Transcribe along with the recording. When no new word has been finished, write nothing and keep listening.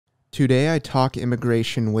Today I talk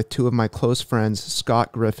immigration with two of my close friends,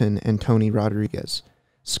 Scott Griffin and Tony Rodriguez.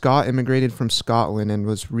 Scott immigrated from Scotland and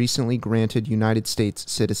was recently granted United States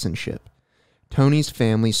citizenship. Tony's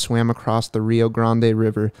family swam across the Rio Grande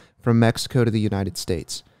River from Mexico to the United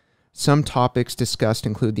States. Some topics discussed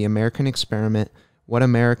include the American experiment, what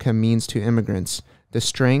America means to immigrants, the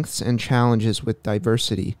strengths and challenges with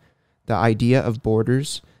diversity, the idea of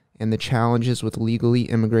borders, and the challenges with legally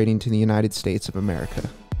immigrating to the United States of America.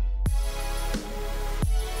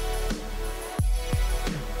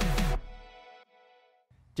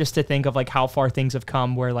 Just to think of like how far things have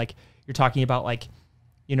come, where like you're talking about like,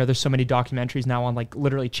 you know, there's so many documentaries now on like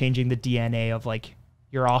literally changing the DNA of like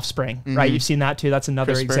your offspring, right? You've seen that too. That's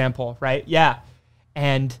another example, right? Yeah.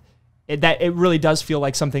 And it really does feel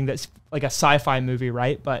like something that's like a sci-fi movie,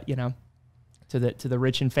 right? But you know, to the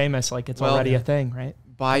rich and famous, like it's already a thing, right?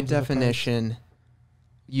 By definition,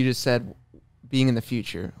 you just said being in the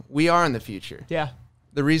future. We are in the future. Yeah.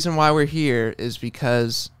 The reason why we're here is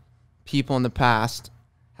because people in the past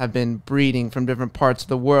have been breeding from different parts of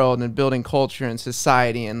the world and building culture and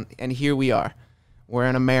society, and here we are. We're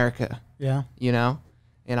in America. Yeah. You know?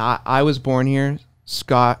 And I was born here.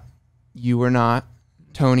 Scott, you were not.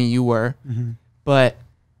 Tony, you were. Mm-hmm. But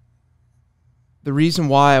the reason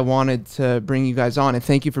why I wanted to bring you guys on, and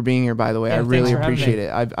thank you for being here, by the way. Yeah, I really thanks for appreciate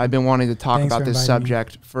having it. I've been wanting to talk Thanks about for this inviting me.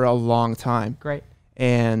 subject for a long time. Great.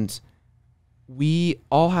 And we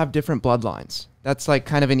all have different bloodlines. That's like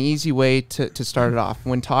kind of an easy way to start it off.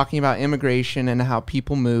 When talking about immigration and how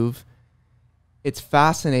people move, it's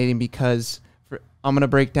fascinating because I'm going to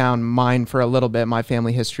break down mine for a little bit, my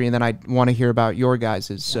family history, and then I want to hear about your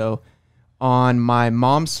guys's. So on my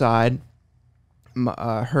mom's side,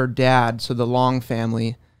 her dad, so the Long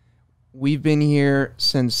family, we've been here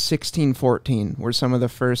since 1614. We're some of the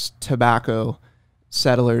first tobacco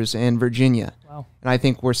settlers in Virginia. Wow. And I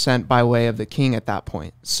think we're sent by way of the king at that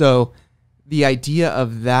point. So the idea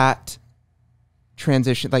of that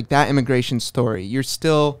transition, like that immigration story, you're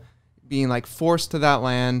still being like forced to that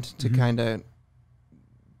land to kind of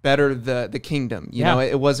better the kingdom. You know,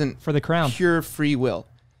 it wasn't for the crown, pure free will.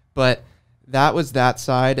 But that was that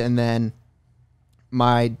side. And then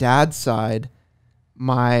my dad's side,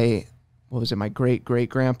 my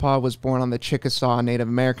great-great-grandpa was born on the Chickasaw Native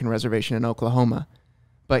American reservation in Oklahoma.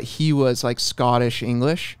 But he was like Scottish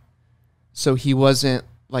English. So he wasn't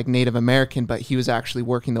like Native American, but he was actually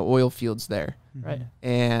working the oil fields there. right?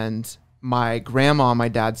 And my grandma on my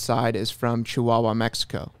dad's side is from Chihuahua,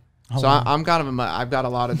 Mexico. Oh, So wow. I've got a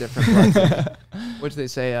lot of different bloods. Which they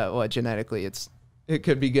say, genetically, it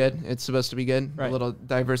could be good. It's supposed to be good. Right. A little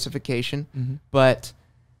diversification. But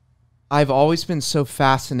I've always been so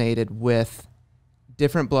fascinated with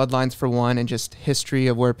different bloodlines for one, and just history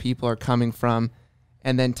of where people are coming from,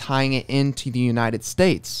 and then tying it into the United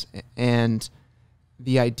States and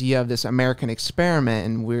the idea of this American experiment,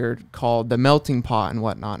 and we're called the melting pot and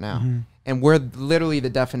whatnot now. And we're literally the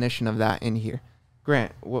definition of that in here.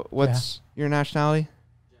 Grant, what's your nationality?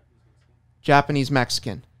 Japanese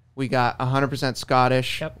Mexican. We got 100%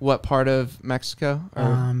 Scottish. Yep. What part of Mexico?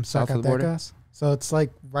 Or south of the border? Zacatecas. So it's like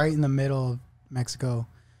right in the middle of Mexico.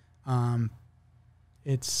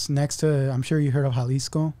 It's next to, I'm sure you heard of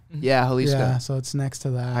Jalisco. Yeah, Jalisco. Yeah, so it's next to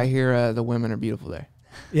that. I hear the women are beautiful there.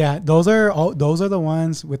 Yeah, those are the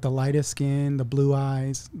ones with the lightest skin, the blue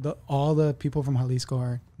eyes. All the people from Jalisco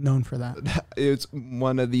are known for that. It's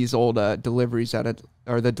one of these old deliveries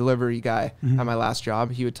the delivery guy at my last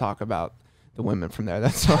job. He would talk about the women from there.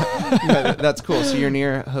 That's that's cool. So you're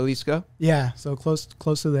near Jalisco? Yeah, so close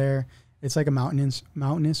to there. It's like a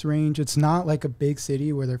mountainous range. It's not like a big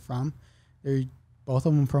city where they're from. They're both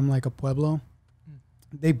of them from like a pueblo.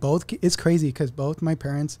 It's crazy because both my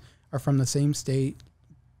parents are from the same state,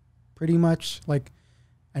 pretty much like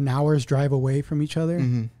an hour's drive away from each other.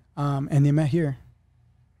 And they met here.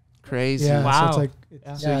 Crazy. Yeah, Wow. so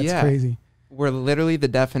it's crazy. We're literally the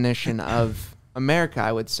definition of America,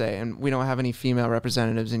 I would say. And we don't have any female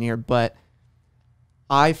representatives in here, but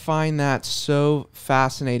I find that so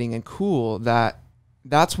fascinating and cool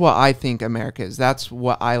that's what I think America is. That's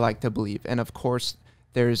what I like to believe. And of course,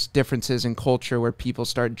 there's differences in culture where people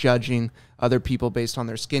start judging other people based on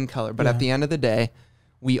their skin color. But at the end of the day,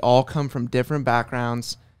 we all come from different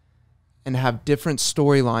backgrounds and have different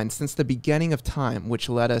storylines since the beginning of time, which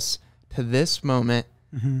led us to this moment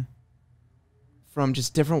from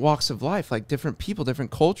just different walks of life, like different people,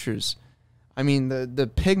 different cultures. I mean,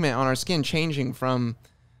 the pigment on our skin changing from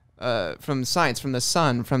science, from the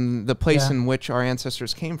sun, from the place in which our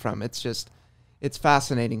ancestors came from. It's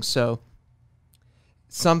fascinating. So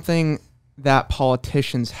something that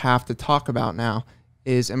politicians have to talk about now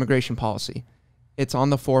is immigration policy. it's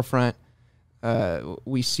on the forefront.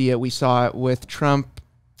 We see it. We saw it with Trump,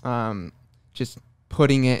 just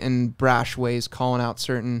putting it in brash ways, calling out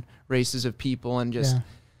certain races of people, and just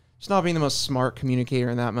not being the most smart communicator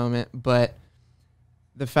in that moment. But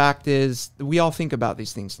the fact is, we all think about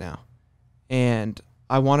these things now, and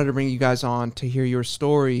I wanted to bring you guys on to hear your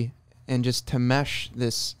story and just to mesh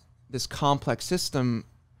this complex system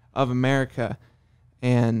of America.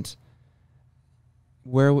 And I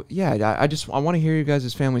want to hear you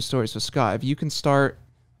guys' family stories. So Scott, if you can start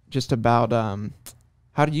just about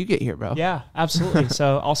how did you get here, bro? Yeah, absolutely.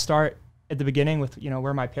 So I'll start at the beginning with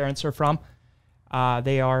where my parents are from.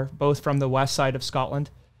 They are both from the west side of Scotland.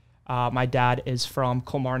 My dad is from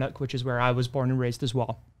Kilmarnock, which is where I was born and raised as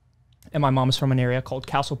well. And my mom is from an area called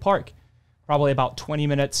Castle Park, probably about 20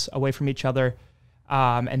 minutes away from each other.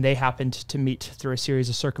 And they happened to meet through a series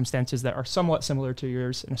of circumstances that are somewhat similar to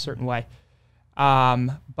yours in a certain way.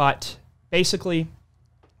 But basically,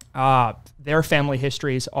 their family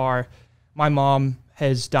histories are, my mom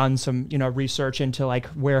has done some, research into like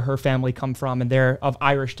where her family come from, and they're of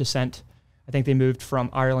Irish descent. I think they moved from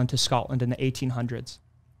Ireland to Scotland in the 1800s.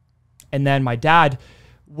 And then my dad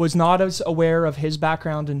was not as aware of his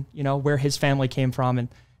background and, where his family came from. And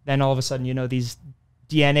then all of a sudden, these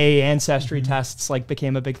DNA ancestry tests like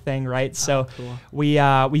became a big thing, right? So cool.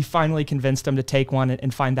 We finally convinced him to take one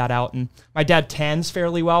and find that out. And my dad tans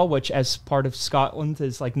fairly well, which as part of Scotland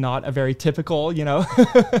is like not a very typical,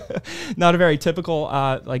 not a very typical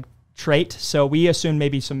like trait. So we assumed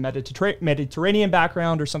maybe some Mediterranean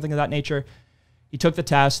background or something of that nature. He took the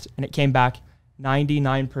test and it came back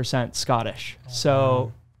 99% Scottish.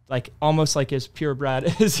 So like almost like as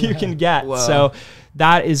purebred as you can get. Whoa. So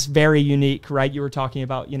that is very unique, right? You were talking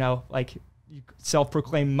about, like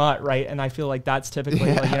self-proclaimed mutt, right? And I feel like that's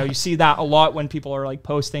typically, like, you see that a lot when people are like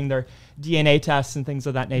posting their DNA tests and things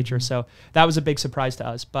of that nature. So that was a big surprise to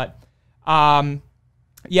us. But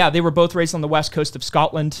they were both raised on the west coast of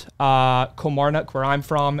Scotland. Kilmarnock, where I'm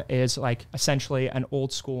from, is like essentially an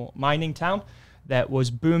old school mining town that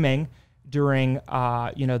was booming during,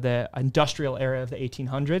 the industrial era of the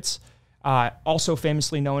 1800s. Also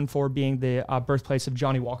famously known for being the birthplace of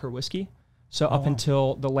Johnny Walker whiskey. So up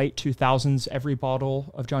until the late 2000s, every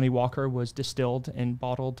bottle of Johnny Walker was distilled and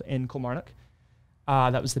bottled in Kilmarnock.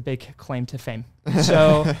 That was the big claim to fame.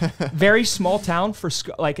 So very small town for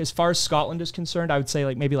like as far as Scotland is concerned. I would say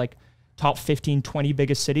like maybe like top 15, 20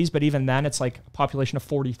 biggest cities. But even then, it's like a population of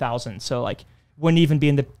 40,000. So like wouldn't even be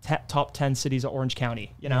in the top 10 cities of Orange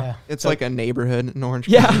County, Yeah. It's so, like a neighborhood in Orange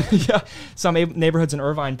County. Yeah. Some neighborhoods in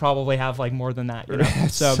Irvine probably have like more than that,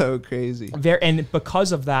 So crazy. And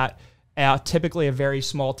because of that, typically a very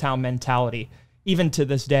small town mentality, even to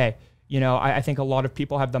this day. I think a lot of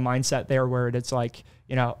people have the mindset there where it's like,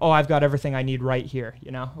 I've got everything I need right here.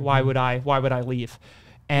 Why would I leave?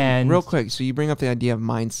 And real quick, so you bring up the idea of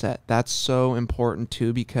mindset. That's so important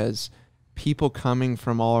too, because people coming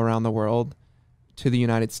from all around the world to the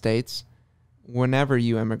United States, whenever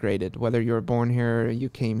you immigrated, whether you were born here or you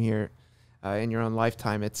came here in your own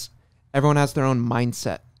lifetime, everyone has their own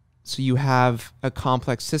mindset. So you have a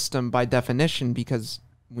complex system by definition, because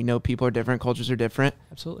we know people are different, cultures are different.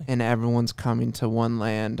 Absolutely. And everyone's coming to one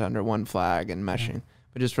land under one flag and meshing.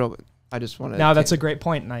 Yeah. But I just want to... No, that's a great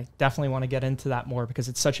point, and I definitely want to get into that more because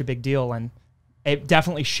it's such a big deal, and it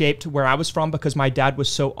definitely shaped where I was from because my dad was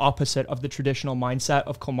so opposite of the traditional mindset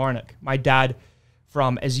of Kilmarnock. My dad,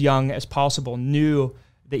 from as young as possible, knew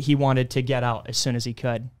that he wanted to get out as soon as he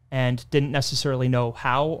could and didn't necessarily know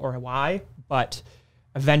how or why, but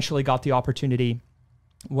eventually got the opportunity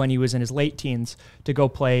when he was in his late teens to go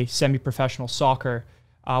play semi-professional soccer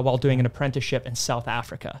while doing an apprenticeship in South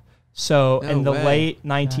Africa. So in the late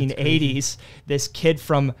 1980s, this kid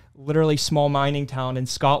from literally small mining town in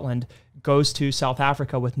Scotland goes to South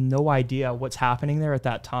Africa with no idea what's happening there at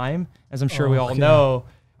that time. As I'm sure we all know,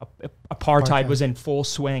 apartheid was in full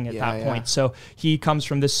swing at that point. So he comes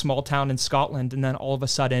from this small town in Scotland and then all of a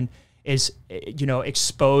sudden is,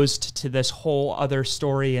 exposed to this whole other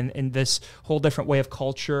story and this whole different way of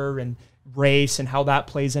culture and race and how that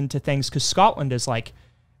plays into things. Because Scotland is like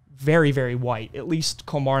very, very white, at least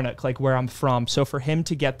Kilmarnock, like where I'm from. So for him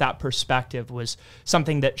to get that perspective was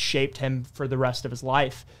something that shaped him for the rest of his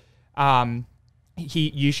life.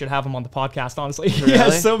 You should have him on the podcast, honestly. Really? He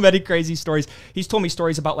has so many crazy stories. He's told me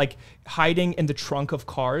stories about like hiding in the trunk of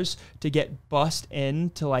cars to get bussed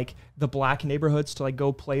into like the black neighborhoods to like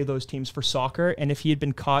go play those teams for soccer. And if he had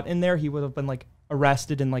been caught in there, he would have been like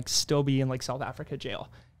arrested and like still be in like South Africa jail,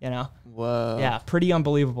 Whoa. Yeah, pretty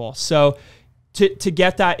unbelievable. So to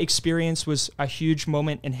get that experience was a huge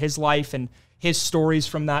moment in his life, and his stories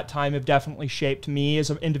from that time have definitely shaped me as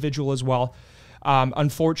an individual as well.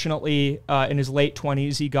 Unfortunately, in his late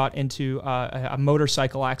 20s, he got into a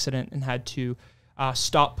motorcycle accident and had to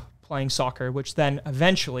stop playing soccer, which then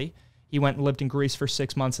eventually he went and lived in Greece for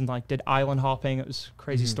 6 months and like did island hopping. It was a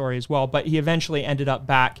crazy story as well. But he eventually ended up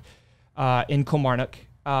back in Kilmarnock.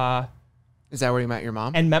 Is that where you met your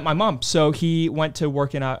mom? And met my mom. So he went to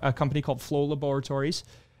work in a company called Flow Laboratories,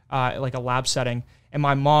 like a lab setting. And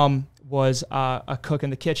my mom was a cook in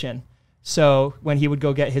the kitchen. So when he would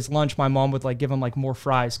go get his lunch, my mom would like give him like more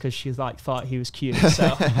fries because she like thought he was cute.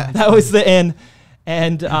 So that was the in.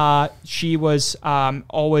 And she was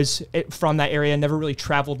always from that area, never really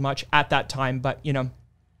traveled much at that time, but, you know,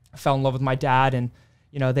 fell in love with my dad and,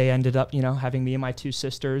 you know, they ended up, you know, having me and my two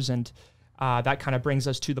sisters. And that kind of brings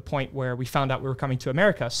us to the point where we found out we were coming to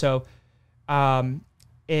America. So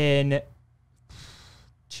in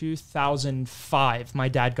 2005, my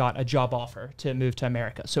dad got a job offer to move to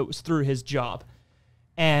America. So it was through his job.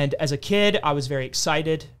 And as a kid, I was very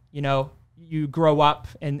excited. You know, you grow up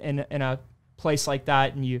in a place like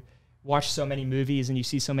that and you watch so many movies and you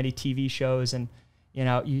see so many TV shows and, you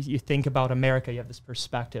know, you think about America, you have this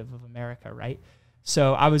perspective of America, right?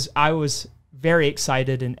 So I was very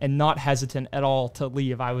excited and not hesitant at all to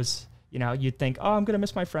leave. I was, you know, you'd think, oh, I'm going to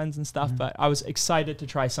miss my friends and stuff, but I was excited to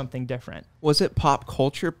try something different. Was it pop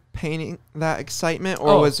culture painting that excitement,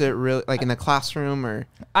 or was it really like in the classroom? Or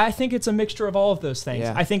I think it's a mixture of all of those things.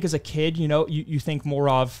 Yeah. I think as a kid, you know, you think more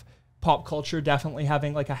of pop culture definitely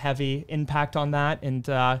having like a heavy impact on that. And,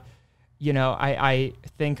 you know, I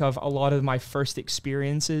think of a lot of my first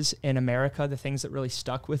experiences in America, the things that really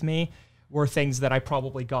stuck with me were things that I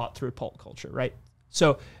probably got through pop culture, right?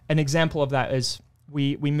 So an example of that is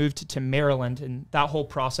we moved to Maryland, and that whole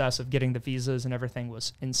process of getting the visas and everything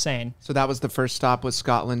was insane. So that was the first stop, was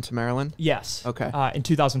Scotland to Maryland? Yes. Okay. In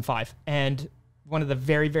 2005. And one of the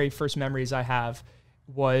very, very first memories I have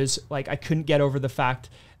was like I couldn't get over the fact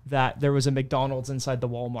that there was a McDonald's inside the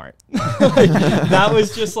Walmart. Like, that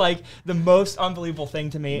was just like the most unbelievable thing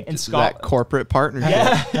to me in Scotland. That corporate partnership.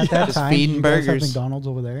 Yeah. At that Just time, feeding you guys have burgers. McDonald's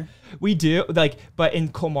over there. We do, like, but in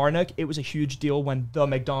Kilmarnock, it was a huge deal when the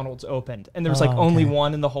McDonald's opened, and there was like Oh, only okay.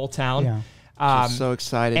 one in the whole town. Yeah. I'm so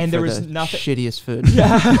excited and for there was the nothing- shittiest food.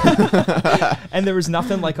 Yeah. And there was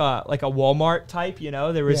nothing like a Walmart type, you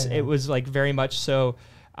know. There was It was like very much so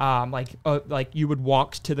like you would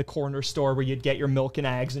walk to the corner store where you'd get your milk and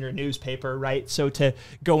eggs and your newspaper, right? So to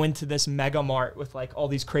go into this mega mart with like all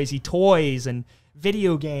these crazy toys and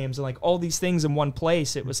video games and like all these things in one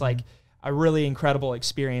place, it was like a really incredible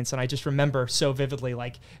experience. And I just remember so vividly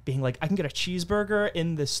like being like, I can get a cheeseburger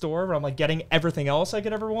in the store where I'm like getting everything else I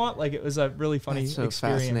could ever want. Like it was a really funny That's so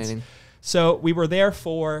experience. fascinating. So we were there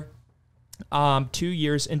for 2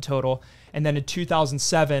 years in total. And then in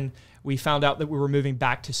 2007, we found out that we were moving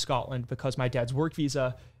back to Scotland because my dad's work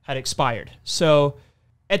visa had expired. So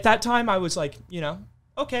at that time, I was like, you know,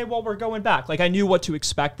 okay, well, we're going back. Like I knew what to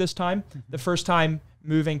expect this time. The first time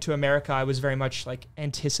moving to America, I was very much like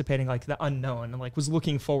anticipating like the unknown and like was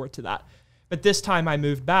looking forward to that. But this time I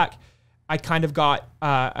moved back, I kind of got,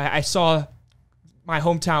 I saw my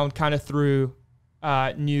hometown kind of through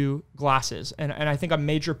new glasses. And I think a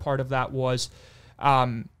major part of that was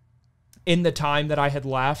in the time that I had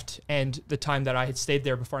left and the time that I had stayed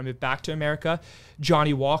there before I moved back to America,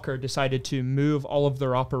 Johnny Walker decided to move all of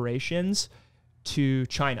their operations to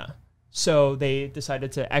China. So they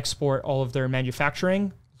decided to export all of their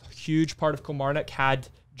manufacturing. A huge part of Kilmarnock had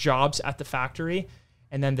jobs at the factory,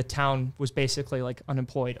 and then the town was basically like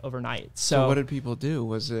unemployed overnight. So what did people do?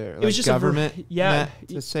 Was there like was just government yeah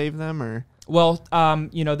to save them, or? Well,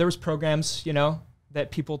 you know, there was programs, you know, that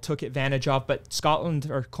people took advantage of, but Scotland,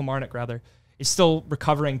 or Kilmarnock rather, is still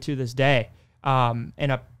recovering to this day. In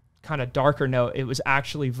a kind of darker note, it was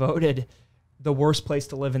actually voted the worst place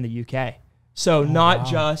to live in the UK. So not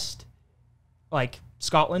just like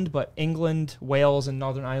Scotland, but England, Wales, and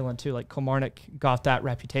Northern Ireland too. Like Kilmarnock got that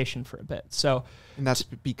reputation for a bit. So, And that's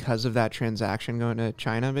because of that transaction going to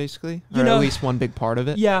China, basically? You Or know, at least one big part of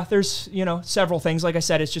it? yeah, there's, you know, several things. Like I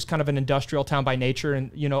said, it's just kind of an industrial town by nature. And,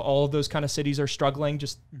 you know, all of those kind of cities are struggling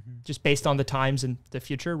just based on the times and the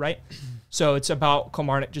future, right? So it's about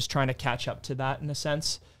Kilmarnock just trying to catch up to that in a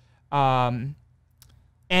sense. And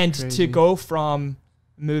Crazy. to go from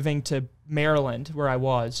moving to Maryland, where I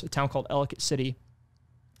was, a town called Ellicott City,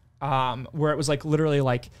 where it was like literally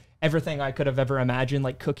like everything I could have ever imagined,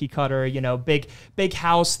 like cookie cutter, you know, big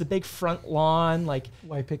house, the big front lawn, like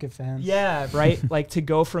White picket fence. yeah, right. Like to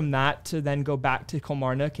go from that to then go back to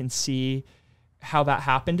Kilmarnock and see how that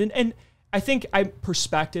happened. And I think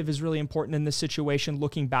perspective is really important in this situation,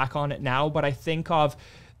 looking back on it now. But I think of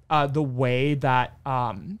the way that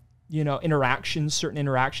certain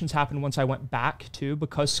interactions happened once I went back too,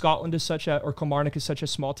 because Scotland is or Kilmarnock is such a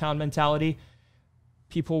small town mentality.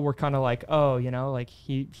 People were kind of like, oh, like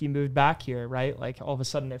he moved back here, right? Like all of a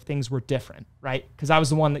sudden if things were different, right? Because I was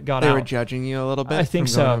the one that got out. They were judging you a little bit? I think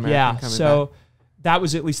so, yeah. So that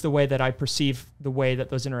was at least the way that I perceive the way that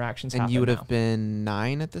those interactions happened. And you would have been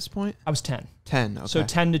 9 at this point? I was 10. 10, okay. So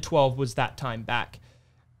 10 to 12 was that time back.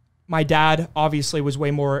 My dad obviously was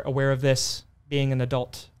way more aware of this being an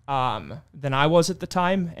adult than I was at the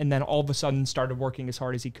time, and then all of a sudden started working as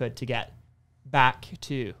hard as he could to get back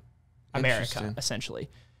to America, essentially.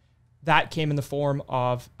 That came in the form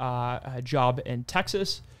of a job in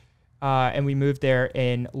Texas, and we moved there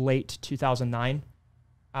in late 2009.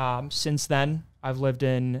 Since then, I've lived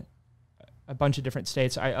in a bunch of different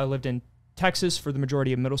states. I lived in Texas for the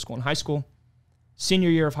majority of middle school and high school. Senior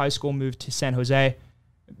year of high school, moved to San Jose,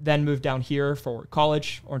 then moved down here for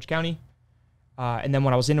college, Orange County. And then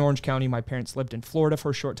when I was in Orange County, my parents lived in Florida for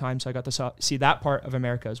a short time, so I got to see that part of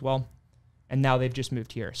America as well. And now they've just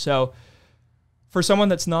moved here. So for someone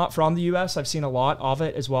that's not from the U.S., I've seen a lot of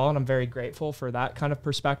it as well, and I'm very grateful for that kind of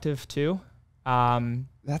perspective too.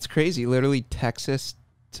 That's crazy. Literally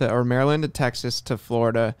Maryland to Texas to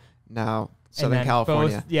Florida, now Southern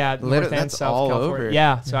California. Both, North and South California. Over.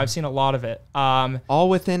 Yeah, so I've seen a lot of it. All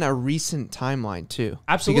within a recent timeline too.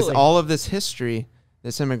 Absolutely. Because all of this history,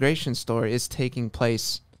 this immigration story, is taking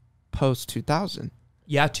place post 2000.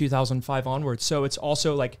 Yeah, 2005 onwards. So it's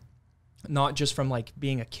also like not just from like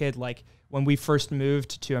being a kid. Like when we first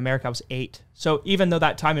moved to America, I was 8. So even though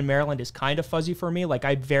that time in Maryland is kind of fuzzy for me, like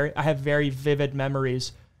I have very vivid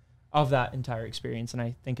memories of that entire experience, and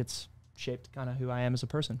I think it's shaped kind of who I am as a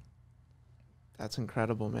person. That's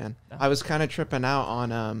incredible, man. Yeah. I was kind of tripping out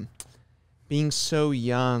on being so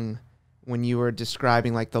young when you were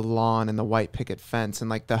describing like the lawn and the white picket fence and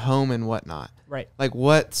like the home and whatnot. Right. Like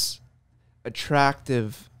what's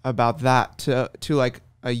attractive about that to like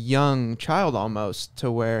a young child almost, to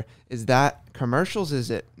where is that commercials? Is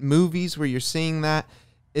it movies where you're seeing that?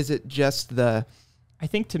 Is it just I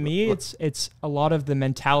think to me, it's a lot of the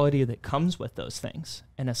mentality that comes with those things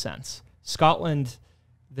in a sense. Scotland,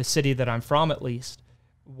 the city that I'm from at least,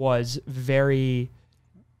 was very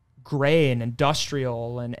gray and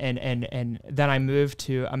industrial, and then I moved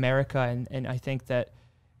to America, and I think that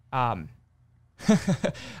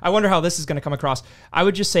I wonder how this is going to come across. I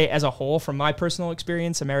would just say, as a whole, from my personal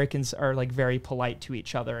experience, Americans are like very polite to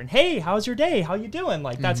each other, and hey, how's your day? How you doing?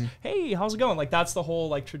 Like that's hey, how's it going? Like that's the whole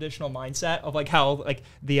like traditional mindset of like how like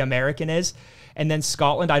the American is. And then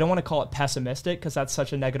Scotland, I don't want to call it pessimistic because that's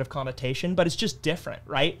such a negative connotation, but it's just different,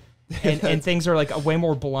 right? And things are like way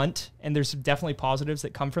more blunt, and there's definitely positives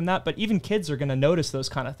that come from that. But even kids are going to notice those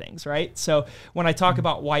kind of things, right? So when I talk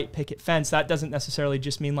about white picket fence, that doesn't necessarily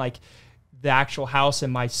just mean like the actual house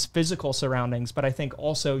and my physical surroundings, but I think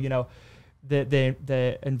also,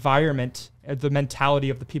 the environment, the mentality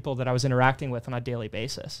of the people that I was interacting with on a daily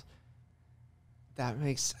basis.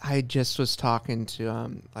 I just was talking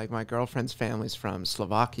to like my girlfriend's family's from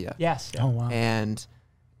Slovakia. Yes. Oh, wow. And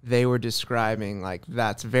they were describing like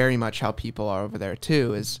that's very much how people are over there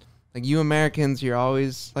too, is like you Americans, you're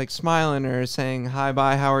always like smiling or saying hi,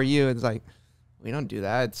 bye, how are you? It's like, we don't do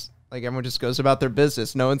that. It's like everyone just goes about their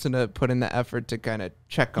business. No one's going to put in the effort to kind of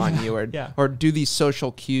check on you or do these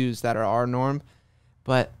social cues that are our norm.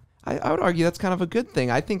 But I would argue that's kind of a good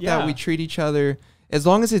thing. I think that we treat each other, as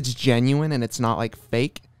long as it's genuine and it's not like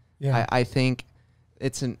fake, I think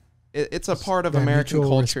it's a part of American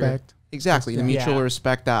culture. Respect. Exactly. The mutual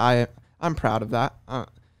respect that I'm proud of that.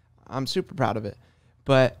 I'm super proud of it.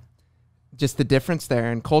 But just the difference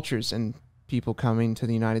there in cultures and people coming to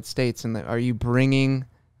the United States, and are you bringing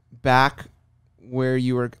back where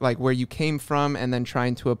you were, like where you came from, and then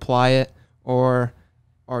trying to apply it, or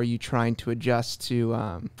are you trying to adjust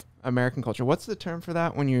to American culture? What's the term for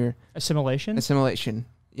that when you're assimilation?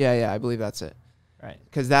 Yeah, I believe that's it. Right.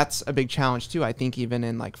 Because that's a big challenge too. I think even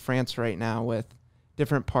in like France right now, with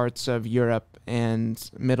different parts of Europe and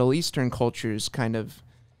Middle Eastern cultures kind of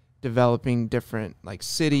developing different like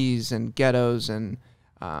cities and ghettos, and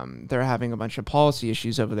they're having a bunch of policy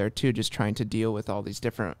issues over there too, just trying to deal with all these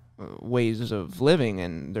different ways of living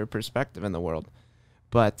and their perspective in the world.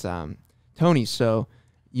 But Tony, so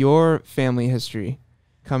your family history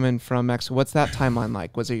coming from Mexico, what's that timeline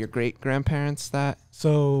like? Was it your great-grandparents that?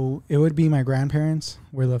 So it would be my grandparents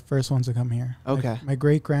were the first ones to come here. Okay. My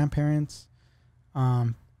great-grandparents,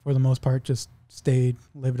 for the most part, just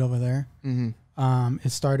lived over there. Mm-hmm.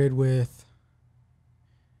 It started with,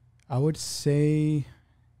 I would say,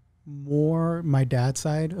 more my dad's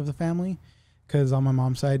side of the family, because on my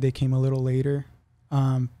mom's side, they came a little later.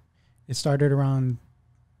 It started around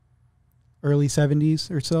early 70s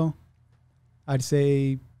or so. I'd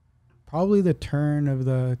say probably the turn of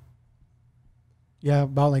the,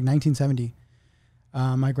 about like 1970.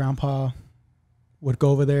 My grandpa would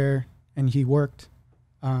go over there and he worked.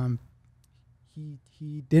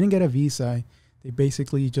 He didn't get a visa. They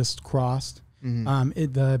basically just crossed.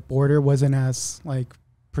 The border wasn't as like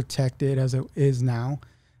protected as it is now.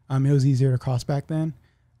 It was easier to cross back then.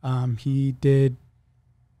 He did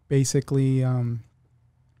basically,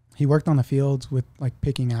 he worked on the fields with like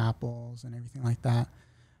picking apples and everything like that.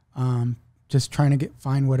 Just trying to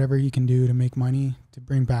find whatever he can do to make money to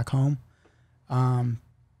bring back home. And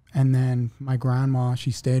then my grandma,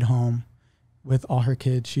 she stayed home with all her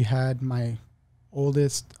kids. She had my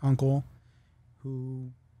oldest uncle,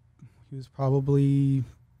 who he was probably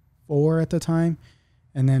 4 at the time,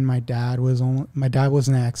 and then my dad was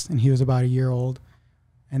next, and he was about a year old.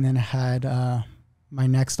 And then I had my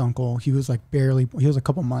next uncle. He was like he was a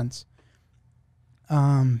couple months.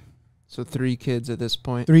 So 3 kids at this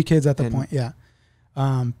point. 3 kids at the point, yeah.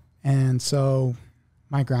 And so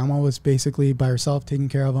my grandma was basically by herself taking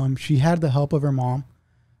care of them. She had the help of her mom,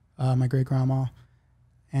 my great grandma,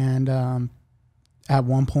 and at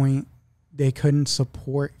one point they couldn't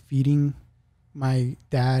support feeding my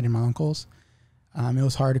dad and my uncles. It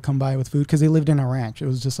was hard to come by with food because they lived in a ranch. It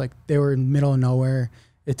was just like they were in the middle of nowhere.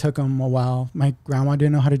 It took them a while. My grandma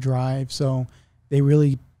didn't know how to drive, so they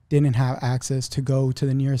really didn't have access to go to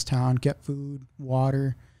the nearest town, get food,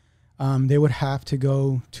 water. They would have to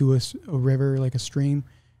go to a river, like a stream,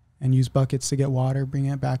 and use buckets to get water, bring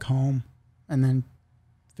it back home, and then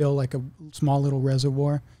fill like a small little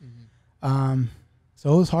reservoir.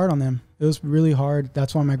 So it was hard on them. It was really hard.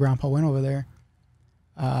 That's why my grandpa went over there.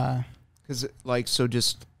 Because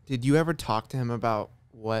did you ever talk to him about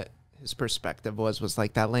what his perspective was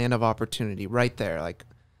like that land of opportunity right there, like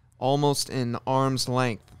almost in arm's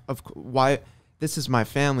length of why this is my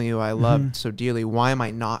family who I loved so dearly. Why am I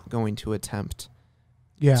not going to attempt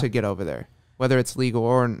to get over there, whether it's legal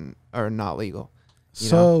or not legal?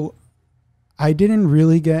 You know? I didn't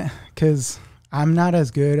really get, because I'm not as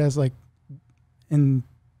good as like in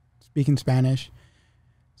speaking Spanish.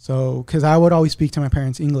 So, because I would always speak to my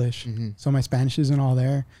parents English. So my Spanish isn't all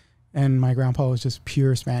there. And my grandpa was just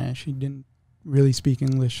pure Spanish. He didn't really speak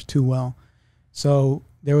English too well. So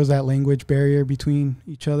there was that language barrier between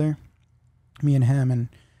each other, me and him. And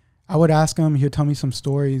I would ask him, he would tell me some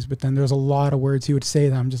stories, but then there's a lot of words he would say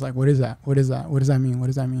that I'm just like, what is that? What is that? What does that mean? What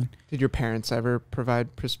does that mean? Did your parents ever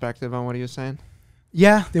provide perspective on what he was saying?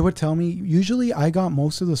 Yeah, they would tell me. Usually I got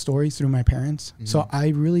most of the stories through my parents. So I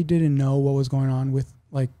really didn't know what was going on with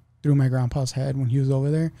like through my grandpa's head when he was over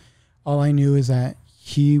there. All I knew is that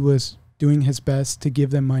he was doing his best to give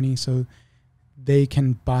them money so they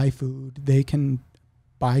can buy food, they can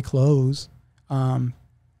buy clothes, and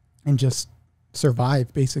just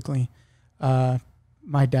survive basically.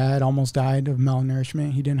 My dad almost died of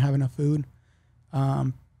malnourishment. He didn't have enough food.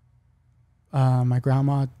 My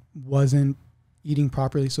grandma wasn't eating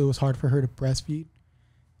properly, so it was hard for her to breastfeed.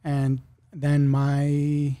 And then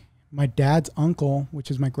my dad's uncle, which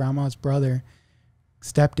is my grandma's brother,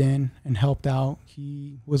 stepped in and helped out.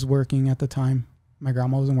 He was working at the time. My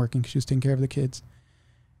grandma wasn't working. She was taking care of the kids.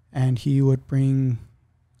 And he would bring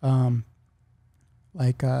he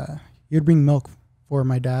would bring milk for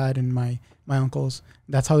my dad and my uncles.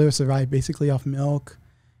 That's how they would survive, basically off milk,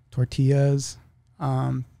 tortillas,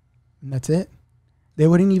 and that's it. They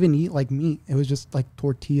wouldn't even eat like meat. It was just like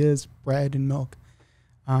tortillas, bread, and milk.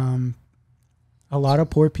 A lot of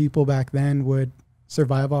poor people back then would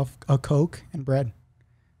survive off a Coke and bread.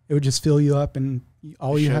 It would just fill you up, and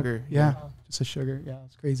all you have, just a sugar. Yeah,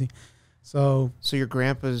 it's crazy. So your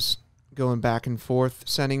grandpa's going back and forth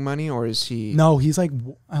sending money, or is he? No, he's like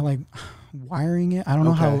wiring it. I don't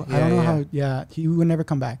know how. I don't know how. Yeah, he would never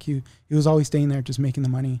come back. He was always staying there, just making the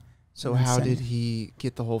money. So how did he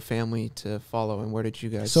get the whole family to follow, and where did you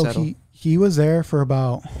guys settle? So he was there for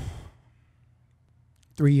about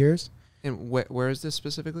 3 years. And where is this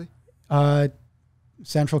specifically?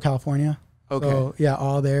 Central California. Okay. So, yeah,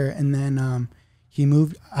 all there. And then he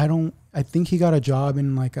moved. I think he got a job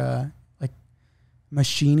in like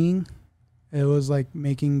machining. It was like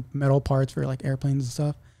making metal parts for like airplanes and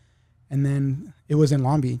stuff. And then it was in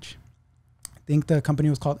Long Beach. I think the company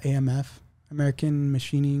was called AMF, American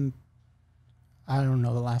Machining. I don't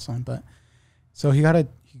know the last one, but so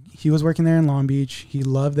he was working there in Long Beach. He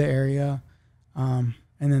loved the area. And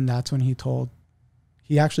then that's when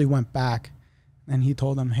he actually went back, and he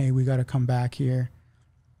told them, hey, we got to come back here.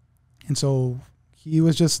 And so he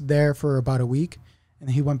was just there for about a week,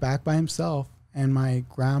 and he went back by himself. And my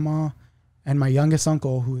grandma and my youngest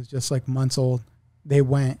uncle, who was just like months old, they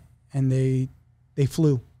went, and they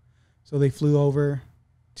flew. So they flew over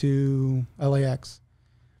to LAX.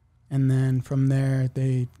 And then from there,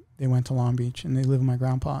 they went to Long Beach, and they lived with my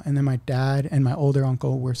grandpa. And then my dad and my older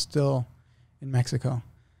uncle were still in Mexico.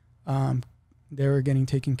 They were getting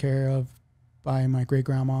taken care of by my great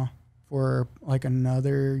grandma for like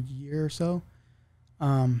another year or so.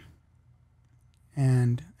 And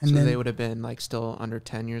so then they would have been like still under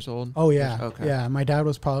 10 years old? Oh yeah. Okay. Yeah. My dad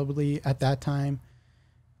was probably at that time,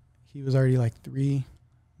 he was already like 3,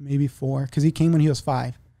 maybe 4, because he came when he was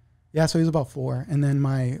 5. Yeah, so he was about 4. And then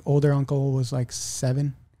my older uncle was like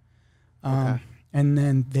 7. Okay. And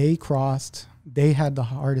then they had the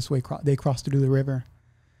hardest way. They crossed through the river.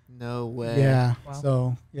 No way. Yeah. Wow.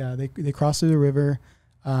 So yeah, they crossed through the river.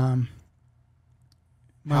 My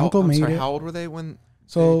uncle made it. How old were they when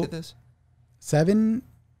So they did this?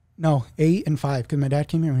 8 and 5, because my dad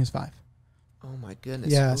came here when he was 5. Oh my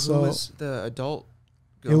goodness. Yeah, Who so was the adult?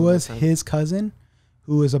 It was his cousin,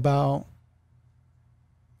 who was about,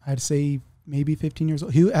 I'd say maybe 15 years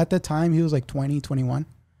old. At the time he was like 20, 21.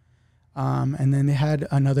 And then they had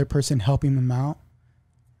another person helping them out.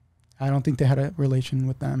 I don't think they had a relation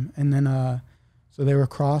with them. And then, so they were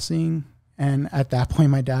crossing, and at that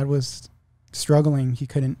point my dad was struggling. He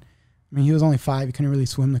was only 5. He couldn't really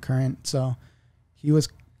swim the current. So he was,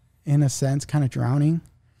 in a sense, kind of drowning.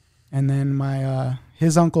 And then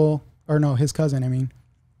his cousin,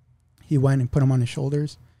 he went and put him on his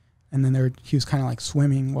shoulders. And then he was kind of like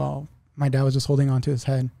swimming while my dad was just holding onto his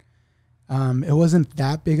head. It wasn't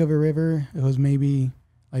that big of a river. It was maybe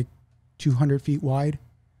like 200 feet wide,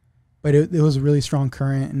 but it was a really strong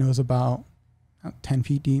current, and it was about 10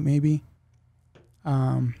 feet deep, maybe.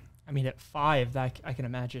 At 5, that I can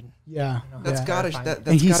imagine. Yeah, that's gotta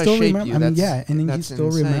and he he still shape remember. you. And he still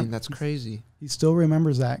remembers. That's crazy. He still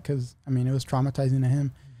remembers that because it was traumatizing to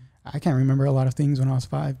him. I can't remember a lot of things when I was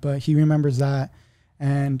 5, but he remembers that.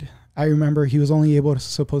 And I remember he was only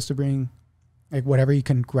supposed to bring like whatever he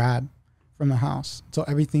can grab from the house. So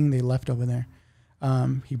everything they left over there.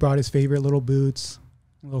 He brought his favorite little boots,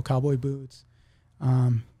 little cowboy boots,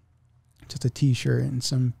 just a t-shirt and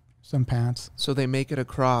some pants. So they make it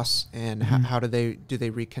across, and how do they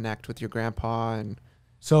reconnect with your grandpa and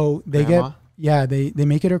so they grandma? they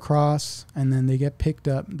make it across, and then they get picked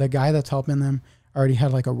up. The guy that's helping them already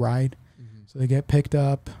had like a ride. So they get picked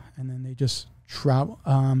up, and then they just travel.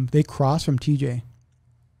 They cross from TJ,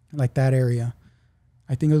 like that area.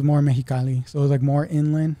 I think it was more Mexicali, so it was like more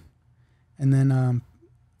inland. And then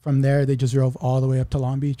from there, they just drove all the way up to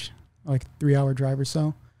Long Beach, like 3-hour drive or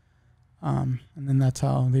so. And then that's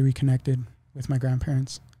how they reconnected with my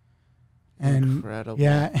grandparents. And incredible.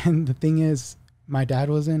 Yeah, and the thing is, my dad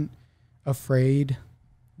wasn't afraid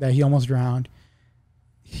that he almost drowned.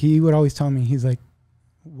 He would always tell me, he's like,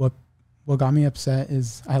 what got me upset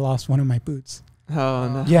is I lost one of my boots. Oh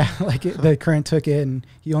no. Yeah, like the current took it, and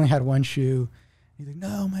he only had one shoe. He's like,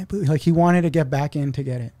 no, my boot. Like he wanted to get back in to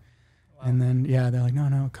get it. Wow. And then they're like,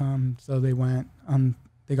 no, come. So they went.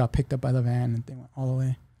 They got picked up by the van, and they went all the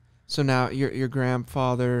way. So now your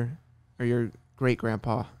grandfather or your great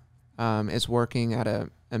grandpa is working at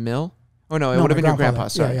a mill. Oh no, it would have been your grandpa.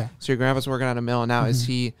 Sorry. Yeah. So your grandpa's working at a mill, and now is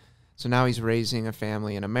he? So now he's raising a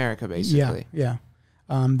family in America, basically. Yeah.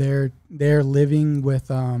 They're living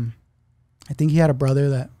with. I think he had a brother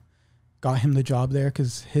that got him the job there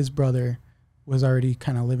because his brother was already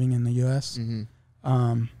kind of living in the U.S.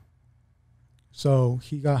 So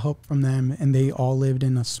he got help from them, and they all lived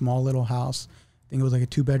in a small little house. I think it was like a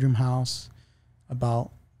 2-bedroom house,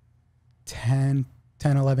 about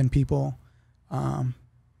 11 people.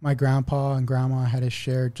 My grandpa and grandma had to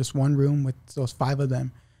share just one room with those 5 of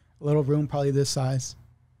them. A little room probably this size.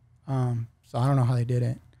 So I don't know how they did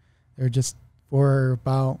it. They were just for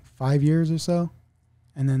about 5 years or so.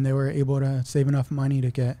 And then they were able to save enough money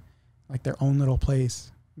to get like their own little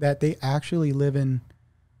place that they actually live in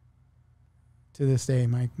to this day.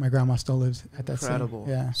 My grandma still lives at that Incredible.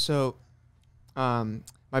 Same, yeah. So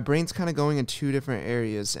my brain's kind of going in 2 different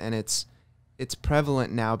areas, and it's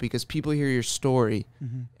prevalent now because people hear your story,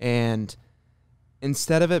 and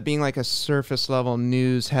instead of it being like a surface level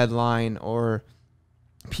news headline or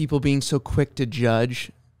people being so quick to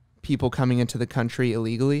judge people coming into the country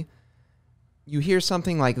illegally, you hear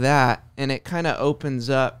something like that, and it kind of opens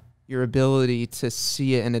up your ability to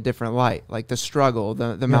see it in a different light, like the struggle,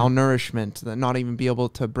 the malnourishment, the not even be able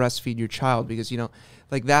to breastfeed your child because,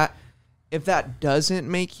 like that. If that doesn't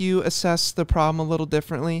make you assess the problem a little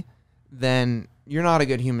differently, then you're not a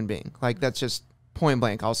good human being. Like that's just point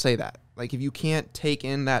blank. I'll say that. Like if you can't take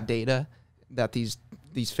in that data that these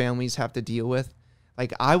families have to deal with,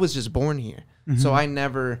 like I was just born here. So I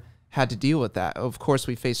never had to deal with that. Of course,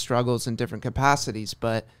 we face struggles in different capacities,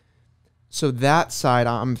 but so that side,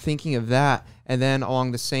 I'm thinking of that. And then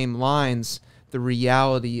along the same lines, the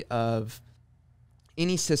reality of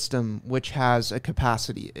any system which has a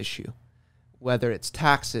capacity issue, whether it's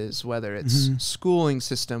taxes, whether it's schooling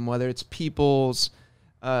system, whether it's people's,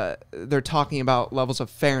 they're talking about levels of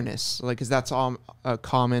fairness, like, because that's all a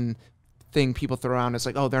common thing people throw around. It's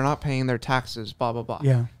like, oh, they're not paying their taxes, blah, blah, blah.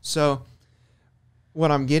 Yeah. So what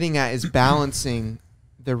I'm getting at is balancing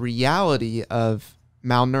the reality of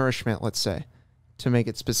malnourishment, let's say, to make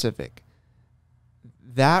it specific.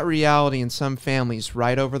 That reality in some families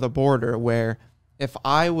right over the border, where if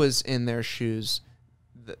I was in their shoes,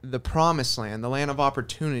 the promised land, the land of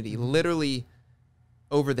opportunity, literally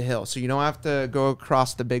over the hill. So you don't have to go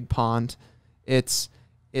across the big pond. It's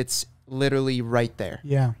literally right there.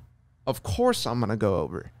 Yeah. Of course I'm going to go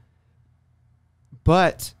over.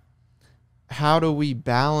 But how do we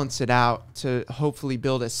balance it out to hopefully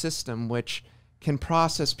build a system which can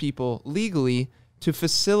process people legally to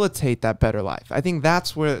facilitate that better life? I think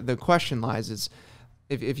that's where the question lies, is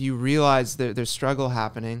if you realize that there's struggle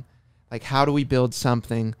happening, like, how do we build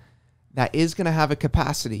something that is going to have a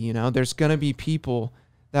capacity? You know, there's going to be people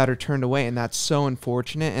that are turned away, and that's so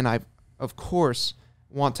unfortunate. And I, of course,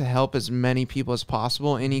 want to help as many people as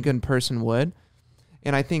possible. Any good person would.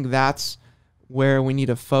 And I think that's where we need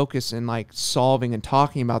to focus in, like, solving and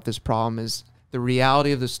talking about this problem, is the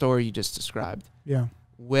reality of the story you just described. Yeah.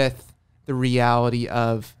 With the reality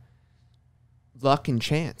of luck and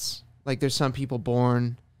chance. Like, there's some people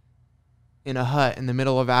born in a hut in the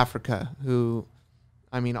middle of Africa who,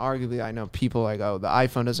 I mean, arguably, I know people like, oh, the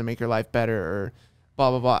iPhone doesn't make your life better, or blah,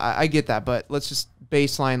 blah, blah. I get that, but let's just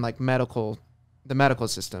baseline, like, the medical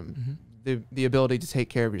system, the ability to take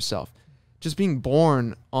care of yourself. Just being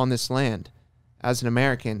born on this land as an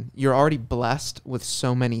American, you're already blessed with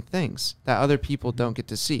so many things that other people don't get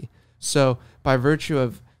to see. So by virtue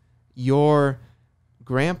of your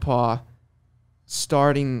grandpa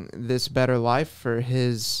starting this better life for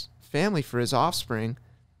his family, for his offspring,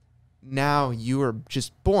 now you are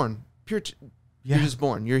just born. You're just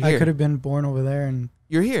born. You're here. I could have been born over there, and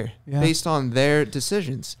you're here based on their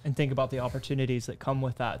decisions. And think about the opportunities that come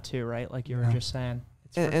with that too, right? Like you were just saying.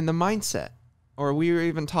 And the mindset. Or we were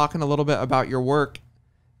even talking a little bit about your work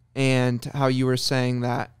and how you were saying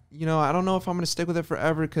that, you know, I don't know if I'm going to stick with it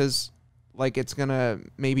forever because, like, it's going to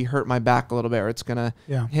maybe hurt my back a little bit, or it's going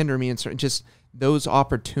to hinder me in certain, just those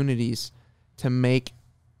opportunities to make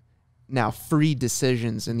now free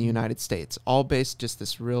decisions in the United States, all based just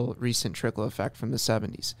this real recent trickle effect from the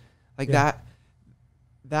 70s. Like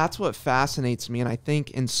that's what fascinates me. And I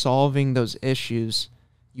think in solving those issues,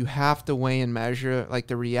 you have to weigh and measure, like,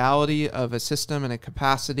 the reality of a system and a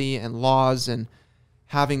capacity and laws and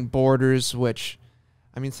having borders, which,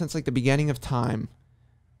 I mean, since, like, the beginning of time,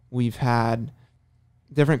 we've had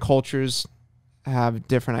different cultures have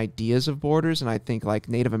different ideas of borders. And I think, like,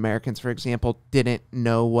 Native Americans, for example, didn't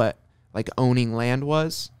know what, like, owning land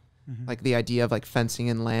was, like the idea of, like, fencing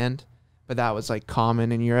in land, but that was, like,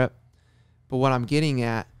 common in Europe. But what I'm getting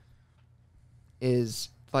at is,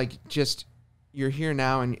 like, just, you're here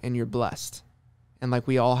now and you're blessed. And, like,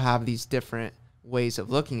 we all have these different ways of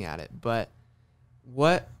looking at it. But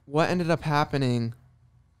what ended up happening,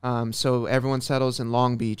 so everyone settles in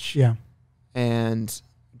Long Beach. Yeah. And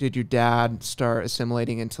did your dad start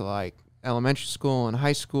assimilating into, like, elementary school and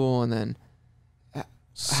high school? And then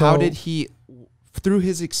how did he, through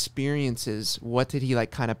his experiences, what did he, like,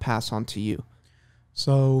 kind of pass on to you?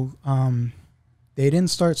 So they didn't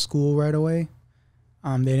start school right away.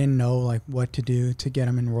 They didn't know, like, what to do to get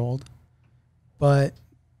him enrolled. But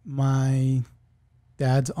my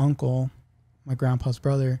dad's uncle, my grandpa's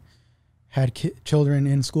brother, had children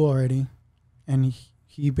in school already, and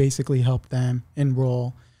he basically helped them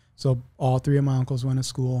enroll. So all three of my uncles went to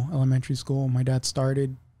school, elementary school. My dad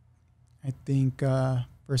started, I think,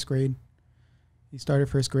 first grade. He started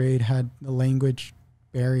first grade, had the language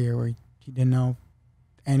barrier where he didn't know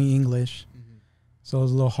any English. So it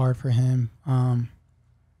was a little hard for him.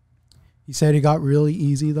 He said it got really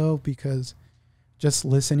easy, though, because just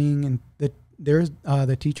listening, and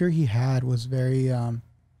the teacher he had was very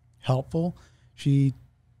helpful. She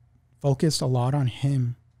focused a lot on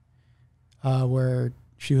him, where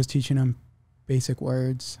she was teaching him basic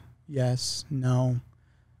words: yes, no,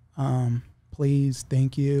 please,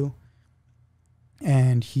 thank you.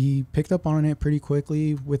 And he picked up on it pretty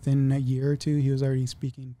quickly. Within a year or two, he was already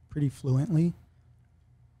speaking pretty fluently.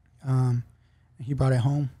 He brought it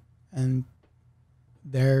home, and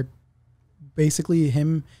basically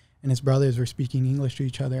him and his brothers were speaking English to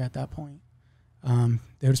each other at that point.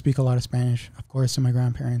 They would speak a lot of Spanish, of course, to my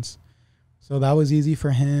grandparents. So that was easy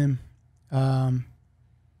for him.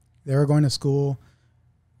 They were going to school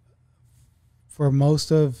for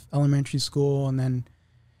most of elementary school, and then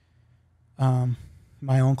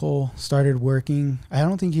my uncle started working. I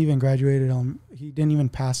don't think he even graduated. He didn't even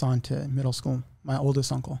pass on to middle school. My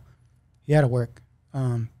oldest uncle, he had to work.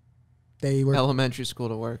 They were elementary school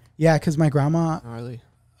to work. Yeah, because my grandma, gnarly.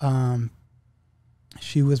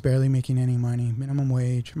 She was barely making any money, minimum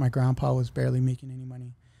wage. My grandpa was barely making any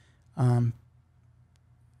money,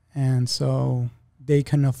 and so they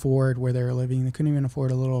couldn't afford where they were living. They couldn't even afford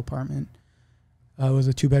a little apartment. It was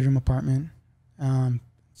a 2-bedroom apartment.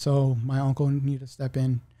 So my uncle needed to step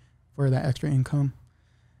in for that extra income.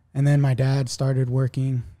 And then my dad started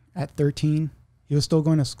working at 13. He was still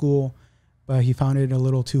going to school, but he found it a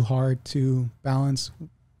little too hard to balance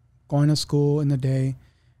going to school in the day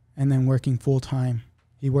and then working full time.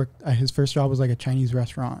 He worked, his first job was like a Chinese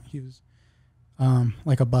restaurant. He was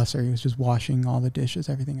like a busser. He was just washing all the dishes,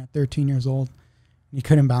 everything at 13 years old. He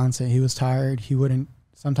couldn't balance it. He was tired.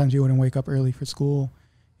 Sometimes he wouldn't wake up early for school.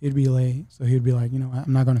 He'd be late. So he'd be like, I'm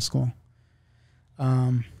not going to school.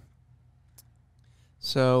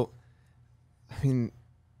 So, I mean,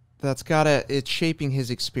 it's shaping his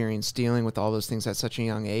experience dealing with all those things at such a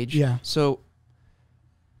young age. Yeah. So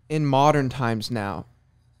in modern times now,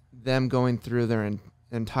 them going through their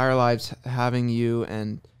entire lives, having you,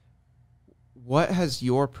 and what has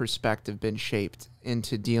your perspective been shaped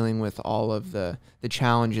into dealing with all of the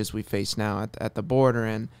challenges we face now at the border?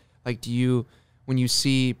 And like, when you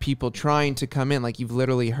see people trying to come in, like you've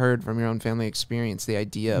literally heard from your own family experience, the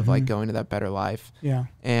idea of like going to that better life. Yeah.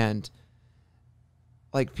 And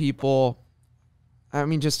like people, I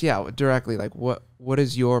mean, just, directly, like what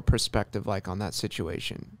is your perspective like on that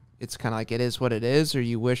situation? It's kind of like, it is what it is, or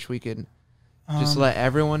you wish we could just let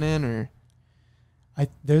everyone in, or? I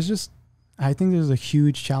think there's a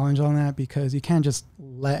huge challenge on that because you can't just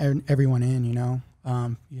let everyone in, you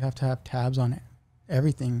have to have tabs on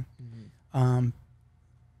everything.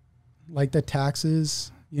 Like the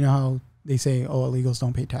taxes, you know how they say, illegals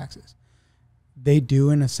don't pay taxes. They do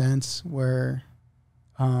in a sense where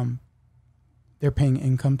they're paying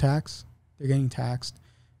income tax. They're getting taxed.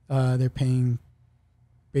 They're paying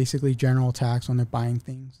basically general tax when they're buying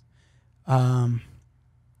things. And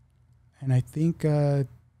I think... So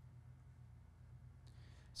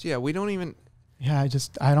yeah, we don't even... Yeah,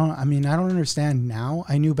 I don't understand now.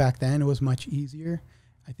 I knew back then it was much easier.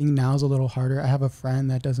 I think now is a little harder. I have a friend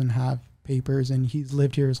that doesn't have papers, and he's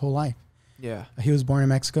lived here his whole life. Yeah. He was born in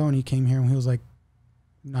Mexico, and he came here when he was like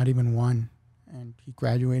not even 1. And he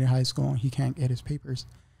graduated high school, and he can't get his papers.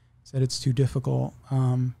 Said it's too difficult.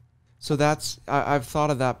 So I've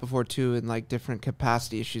thought of that before too, in like different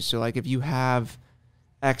capacity issues. So like if you have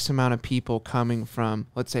X amount of people coming from,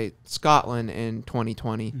 let's say, Scotland in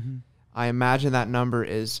 2020, I imagine that number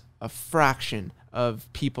is a fraction of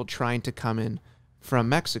people trying to come in from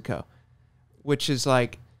Mexico, which is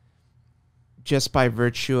like just by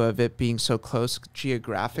virtue of it being so close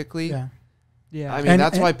geographically. Yeah. Yeah. I mean,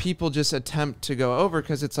 that's why people just attempt to go over,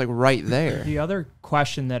 because it's like right there. The other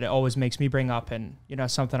question that it always makes me bring up, and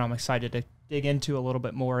something I'm excited to dig into a little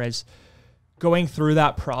bit more, is going through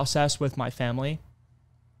that process with my family.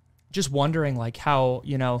 Just wondering like how,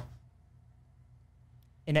 in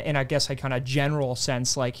I guess a kind of general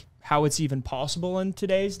sense, like how it's even possible in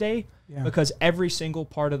today's day. Yeah. Because every single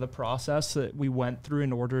part of the process that we went through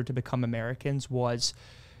in order to become Americans was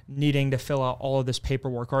needing to fill out all of this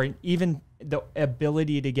paperwork, or even the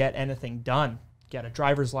ability to get anything done, get a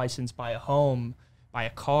driver's license, buy a home, buy a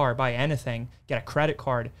car, buy anything, get a credit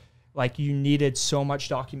card. Like you needed so much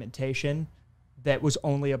documentation that was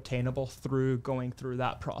only obtainable through going through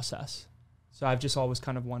that process. So I've just always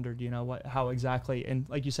kind of wondered, how exactly, and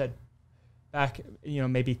like you said, back,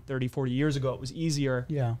 maybe 30, 40 years ago, it was easier.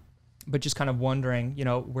 Yeah. But just kind of wondering,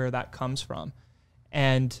 where that comes from.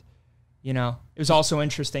 And, it was also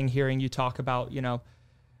interesting hearing you talk about,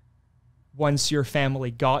 once your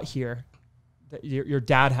family got here, that your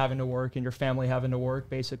dad having to work and your family having to work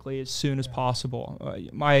basically as soon as possible.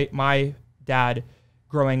 My dad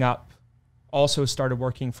growing up also started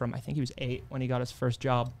working from, I think he was 8 when he got his first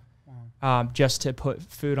job, just to put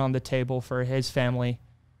food on the table for his family.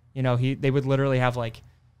 They would literally have like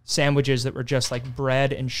sandwiches that were just like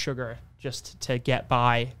bread and sugar just to get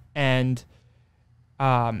by. And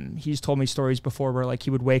he's told me stories before where like he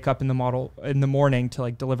would wake up in the morning to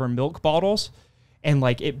like deliver milk bottles, and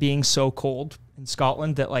like it being so cold in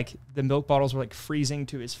Scotland that like the milk bottles were like freezing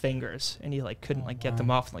to his fingers, and he like couldn't get them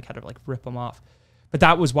off, and like had to like rip them off. But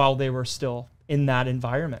that was while they were still in that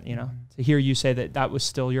environment, you know. To hear you say that that was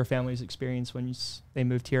still your family's experience when they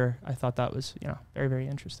moved here, I thought that was, you know, very, very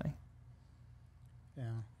interesting. Yeah.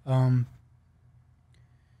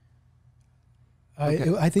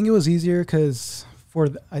 I think it was easier because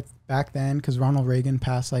back then, because Ronald Reagan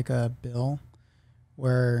passed like a bill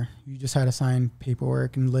where you just had to sign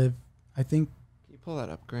paperwork and live. I think. Can you pull that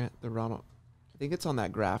up, Grant? The Ronald. I think it's on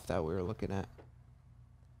that graph that we were looking at.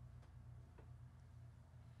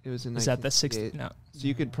 It was in. Is that the 60s? No. So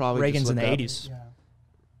you could probably. Reagan's just in the look 80s. Yeah.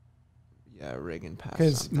 Yeah, Reagan passed.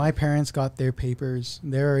 Because my parents got their papers.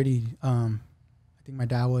 They're already. I think my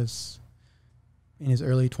dad was in his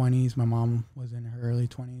early 20s. My mom was in her early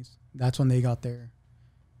 20s. That's when they got their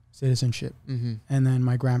citizenship. Mm-hmm. And then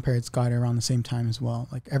my grandparents got it around the same time as well.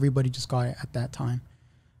 Like everybody just got it at that time.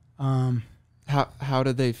 How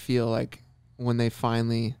did they feel like when they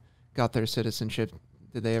finally got their citizenship?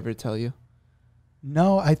 Did they ever tell you?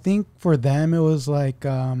 No, I think for them it was like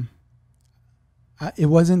it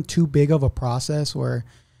wasn't too big of a process where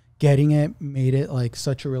getting it made it like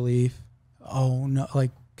such a relief. Oh no,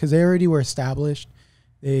 like because they already were established.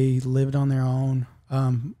 They lived on their own.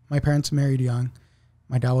 My parents married young.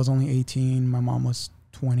 My dad was only 18. My mom was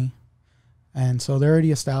 20. And so they're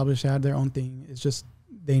already established. They had their own thing. It's just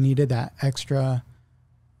they needed that extra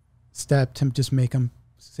step to just make them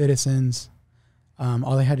citizens.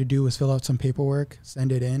 All they had to do was fill out some paperwork,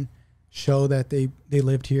 send it in, show that they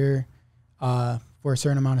lived here for a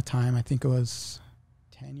certain amount of time. I think it was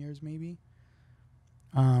 10 years maybe.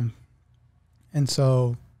 And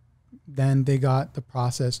so then they got the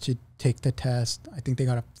process to take the test. I think they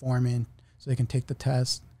got a form in so they can take the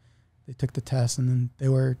test. They took the test and then they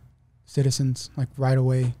were citizens like right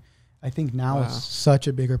away. I think now it's such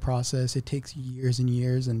a bigger process. It takes years and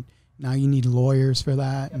years, and now you need lawyers for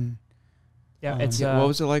that. And yeah, it's what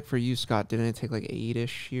was it like for you, Scott? Didn't it take like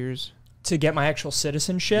 8-ish years to get my actual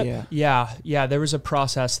citizenship? Yeah. There was a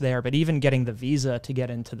process there, but even getting the visa to get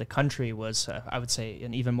into the country was, I would say,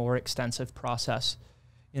 an even more extensive process.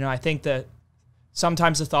 You know, I think that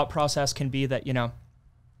sometimes the thought process can be that, you know,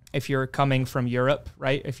 if you're coming from Europe,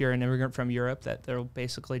 right? If you're an immigrant from Europe, that they're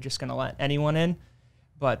basically just going to let anyone in.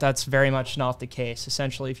 But that's very much not the case.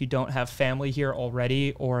 Essentially, if you don't have family here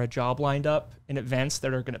already or a job lined up in advance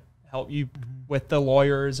that are going to help you with the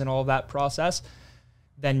lawyers and all that process,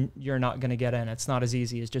 then you're not going to get in. It's not as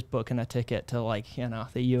easy as just booking a ticket to, like, you know,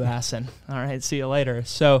 the U.S. and all right, see you later.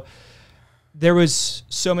 So there was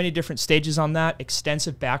so many different stages on that,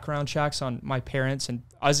 extensive background checks on my parents and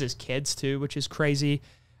us as kids too, which is crazy.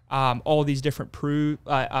 All these different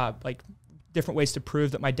different ways to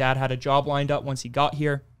prove that my dad had a job lined up once he got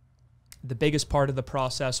here. The biggest part of the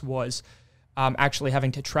process was actually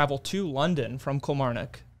having to travel to London from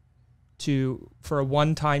Kilmarnock for a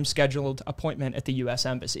one-time scheduled appointment at the U.S.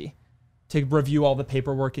 Embassy to review all the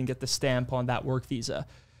paperwork and get the stamp on that work visa.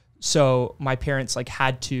 So my parents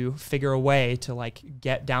had to figure a way to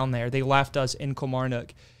get down there. They left us in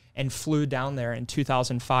Kilmarnock and flew down there in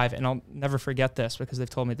 2005. And I'll never forget this because they've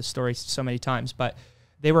told me the story so many times, but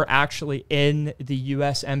they were actually in the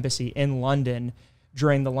U.S. Embassy in London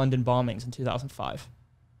during the London bombings in 2005.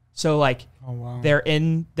 So oh, wow. they're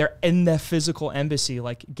in the physical embassy,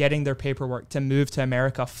 getting their paperwork to move to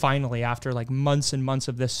America finally after months and months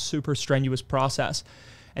of this super strenuous process.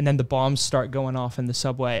 And then the bombs start going off in the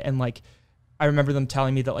subway. And I remember them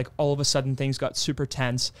telling me that all of a sudden things got super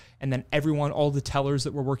tense. And then all the tellers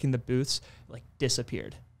that were working the booths,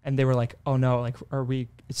 disappeared. And they were like, oh no, is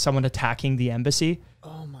someone attacking the embassy?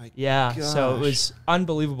 Oh my god. Yeah. Gosh. So it was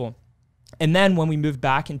unbelievable. And then when we moved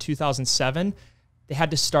back in 2007, they had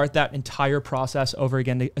to start that entire process over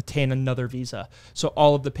again to attain another visa. So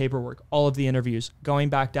all of the paperwork, all of the interviews, going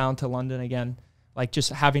back down to London again, just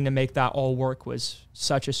having to make that all work was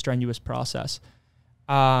such a strenuous process.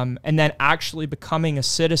 And then actually becoming a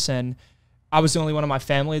citizen, I was the only one in my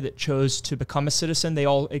family that chose to become a citizen. They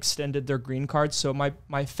all extended their green cards. So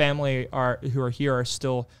my family who are here are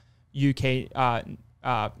still UK,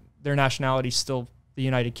 their nationality is still the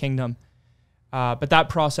United Kingdom. But that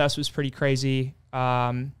process was pretty crazy.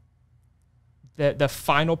 The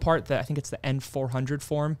final part, I think it's the N400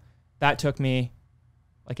 form, that took me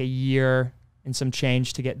a year and some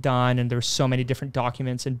change to get done. And there were so many different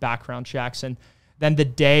documents and background checks. And then the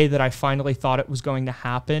day that I finally thought it was going to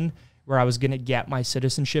happen, where I was going to get my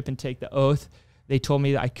citizenship and take the oath, they told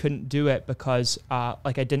me that I couldn't do it because I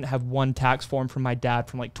didn't have one tax form from my dad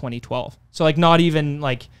from 2012. So not even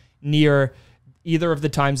near either of the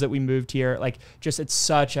times that we moved here. It's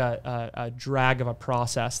such a drag of a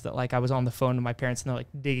process that I was on the phone to my parents and they're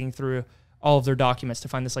digging through all of their documents to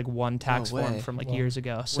find this one tax form from years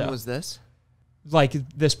ago. So when was this? Like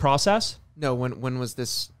this process? No, when was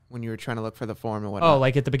this, when you were trying to look for the form and whatnot? Oh,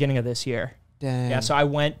 like at the beginning of this year. Dang. Yeah, so I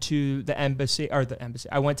went to the embassy.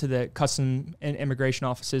 I went to the custom and immigration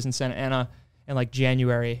offices in Santa Ana in like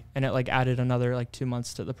January, and it like added another like 2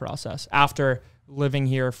 months to the process after living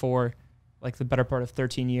here for like the better part of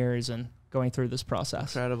 13 years and going through this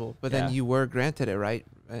process. Incredible. But then you were granted it, right?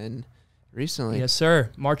 And recently. Yes,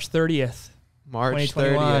 sir. March 30th. March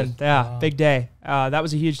 2021. 30th. Yeah, Wow. big day. That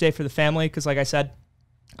was a huge day for the family because, like I said,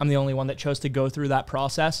 I'm the only one that chose to go through that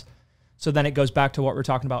process. So then it goes back to what we were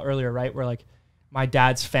talking about earlier, right? Where like my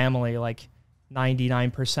dad's family, like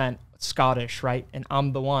 99% Scottish, right? And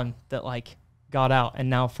I'm the one that like got out. And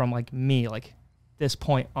now from like me, like this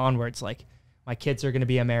point onwards, like my kids are going to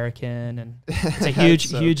be American, and it's a huge,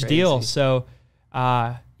 so huge crazy. deal. So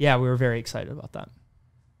yeah, we were very excited about that.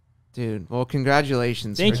 Dude, well,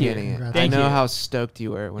 congratulations Thank for you. getting it. Congrats. I Thank know you. how stoked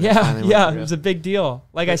you were when it Yeah, finally yeah, went it through. was a big deal.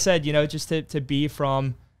 Like I said, you know, just to be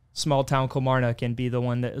from small town Kilmarnock and be the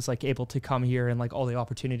one that is like able to come here and like all the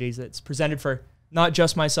opportunities that's presented for not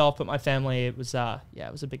just myself but my family. It was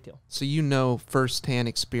it was a big deal. So you know firsthand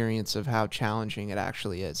experience of how challenging it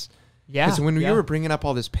actually is. Yeah, Because when yeah. you were bringing up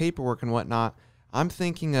all this paperwork and whatnot, I'm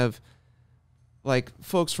thinking of like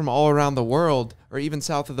folks from all around the world or even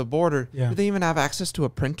south of the border. Yeah. Do they even have access to a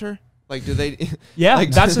printer? Like, do they? Yeah,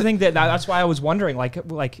 like, that's the thing that's why I was wondering, like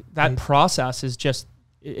that Right. process is just,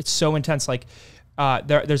 it's so intense. Like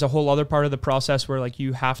there's a whole other part of the process where like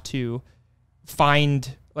you have to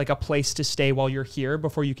find like a place to stay while you're here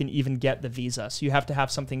before you can even get the visa. So you have to have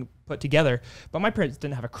something put together. But my parents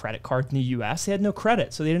didn't have a credit card in the US. They had no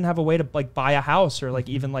credit. So they didn't have a way to like buy a house or like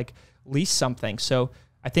even like lease something. So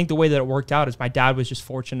I think the way that it worked out is my dad was just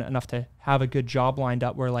fortunate enough to have a good job lined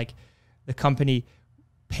up where like the company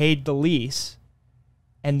paid the lease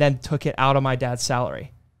and then took it out of my dad's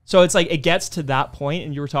salary. So it's like it gets to that point,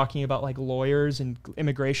 and you were talking about like lawyers and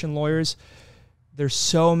immigration lawyers. There's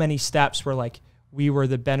so many steps where like we were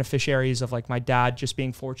the beneficiaries of like my dad just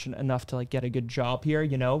being fortunate enough to like get a good job here,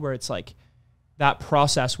 you know, where it's like that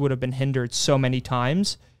process would have been hindered so many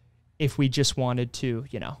times if we just wanted to,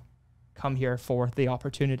 you know, come here for the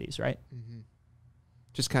opportunities, right? Mm-hmm.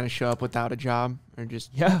 Just kind of show up without a job or just.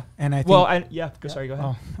 Yeah. And I think, Sorry, go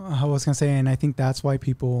ahead. Oh, I was gonna say, and I think that's why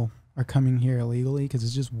people are coming here illegally, because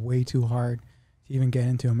it's just way too hard to even get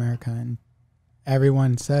into America. And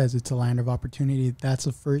everyone says it's a land of opportunity. That's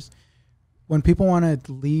the first. When people want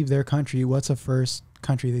to leave their country, what's the first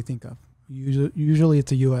country they think of? Usually it's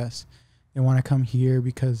the U.S. They want to come here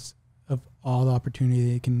because of all the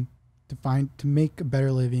opportunity they can to make a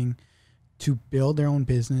better living, to build their own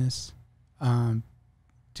business,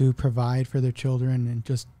 to provide for their children, and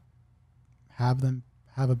just have them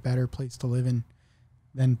have a better place to live in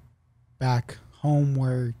than back home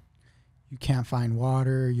where you can't find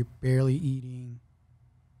water, you're barely eating,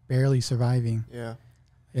 barely surviving. Yeah.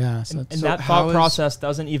 Yeah. So, And So that how thought is- process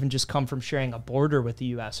doesn't even just come from sharing a border with the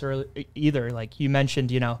U.S. or either. Like you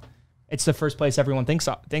mentioned, you know, it's the first place everyone thinks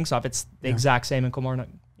of. It's the Yeah. exact same in Kilmarnock,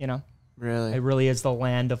 you know. Really? It really is the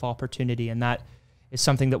land of opportunity, and that is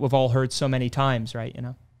something that we've all heard so many times, right? You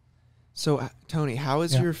know. So, Tony, how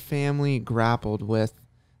has Yeah. your family grappled with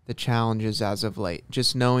the challenges as of late?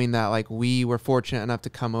 Just knowing that, like, we were fortunate enough to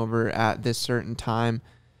come over at this certain time.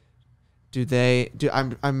 I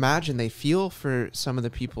imagine they feel for some of the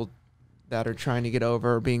people that are trying to get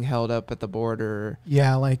over or being held up at the border.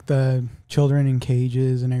 yeah, like the children in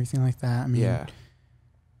cages and everything like that. I mean, Yeah.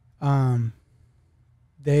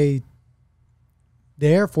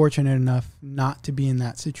 They're fortunate enough not to be in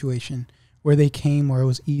that situation where they came, where it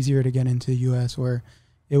was easier to get into the U.S., where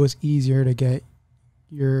it was easier to get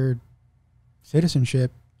your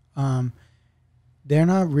citizenship. They're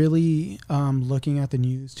not really looking at the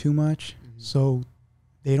news too much, so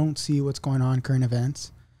they don't see what's going on, current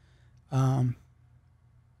events. But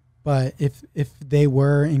if they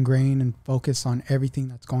were ingrained and focused on everything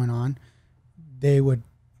that's going on, they would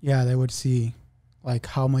see like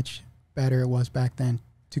how much better it was back then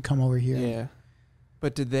to come over here. Yeah.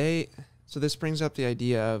 But so this brings up the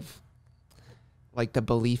idea of like the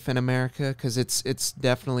belief in America, because it's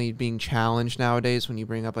definitely being challenged nowadays when you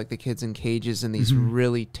bring up like the kids in cages and these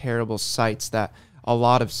really terrible sights that a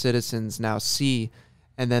lot of citizens now see,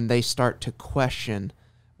 and then they start to question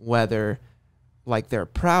whether like they're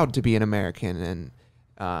proud to be an American,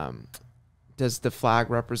 and does the flag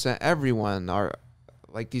represent everyone? Are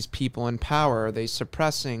like these people in power, are they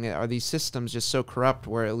suppressing it? Are these systems just so corrupt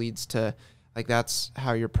where it leads to like that's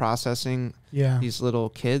how you're processing these little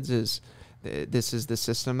kids is this is the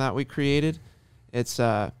system that we created. It's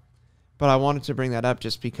but I wanted to bring that up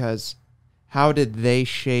just because how did they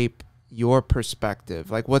shape your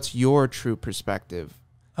perspective? Like, what's your true perspective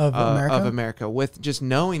of America, with just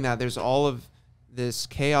knowing that there's all of this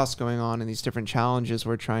chaos going on and these different challenges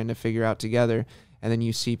we're trying to figure out together, and then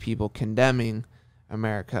you see people condemning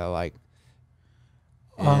America, like,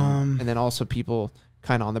 and then also people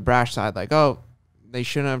kind of on the brash side, like, oh, they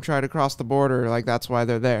shouldn't have tried to cross the border, like that's why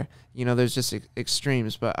they're there. You know, there's just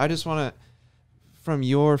extremes. But I just want to, from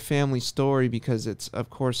your family story, because it's of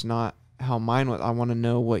course not how mine was, I want to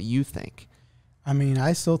know what you think. I mean,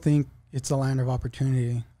 I still think it's a land of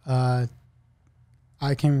opportunity. I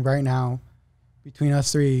can right now, between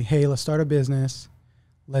us three, hey, let's start a business.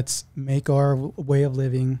 Let's make our way of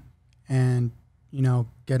living and, you know,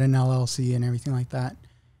 get an LLC and everything like that.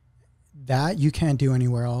 That you can't do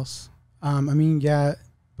anywhere else. I mean, yeah,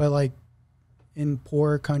 but like in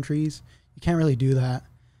poor countries, you can't really do that.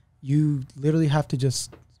 You literally have to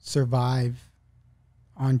just survive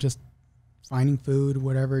on just finding food,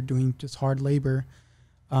 whatever, doing just hard labor.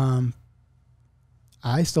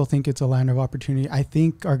 I still think it's a land of opportunity. I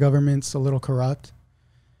think our government's a little corrupt.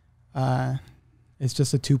 It's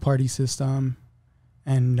just a two-party system,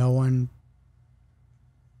 and no one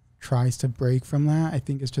tries to break from that. I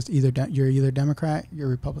think it's just you're either Democrat, you're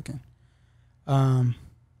Republican.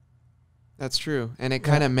 That's true. And it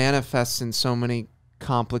kind of manifests in so many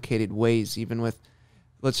complicated ways, even with,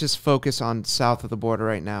 let's just focus on south of the border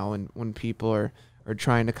right now, and when people are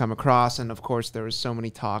trying to come across. And of course, there was so many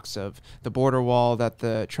talks of the border wall that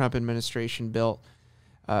the Trump administration built,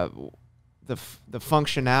 the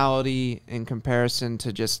functionality in comparison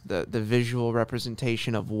to just the visual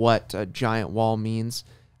representation of what a giant wall means.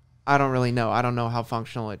 I don't really know. I don't know how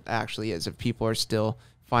functional it actually is, if people are still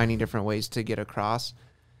finding different ways to get across.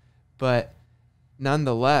 But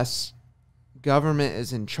nonetheless, government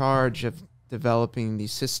is in charge of developing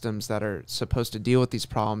these systems that are supposed to deal with these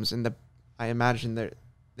problems. And I imagine they're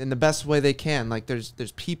in the best way they can. Like there's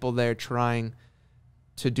people there trying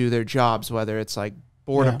to do their jobs, whether it's like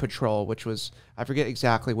Border Patrol, which was, I forget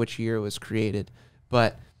exactly which year it was created,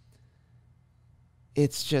 but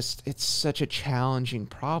it's such a challenging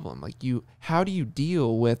problem. Like how do you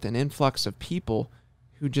deal with an influx of people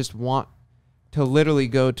who just want to literally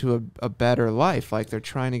go to a better life? Like they're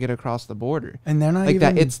trying to get across the border, and they're not like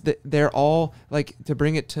even, that. They're all like, to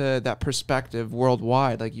bring it to that perspective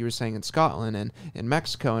worldwide, like you were saying in Scotland and in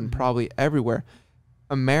Mexico and probably everywhere.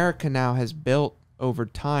 America now has built over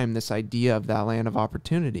time this idea of that land of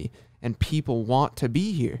opportunity, and people want to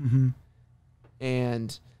be here.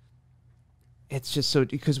 And it's just so,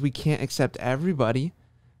 because we can't accept everybody,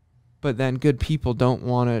 but then good people don't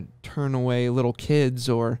want to turn away little kids,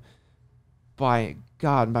 or by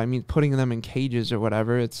putting them in cages or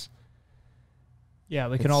whatever.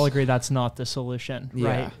 We can all agree that's not the solution,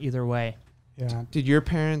 right? Either way. Yeah. Did your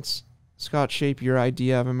parents, Scott, shape your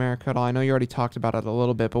idea of America at all? I know you already talked about it a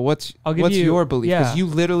little bit, but what's your belief? Because you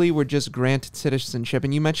literally were just granted citizenship,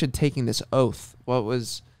 and you mentioned taking this oath. What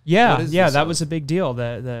was? That was a big deal.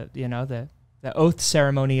 The oath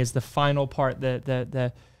ceremony is the final part,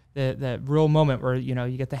 the real moment where, you know,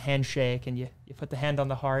 you get the handshake and you put the hand on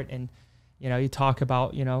the heart, and you know, you talk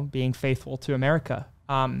about, you know, being faithful to America.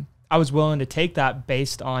 I was willing to take that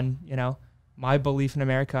based on, you know, my belief in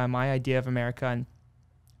America and my idea of America. And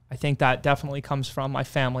I think that definitely comes from my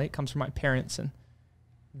family. It comes from my parents and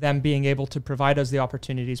them being able to provide us the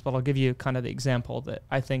opportunities. But I'll give you kind of the example that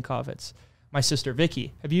I think of. It's my sister,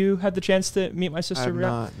 Vicky. Have you had the chance to meet my sister? I have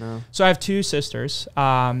not, no. So I have two sisters.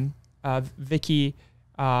 Vicky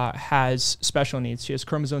has special needs. She has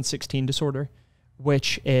chromosome 16 disorder,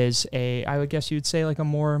 which is I would guess you'd say like a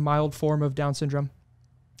more mild form of Down syndrome.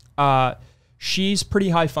 She's pretty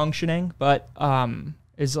high functioning, but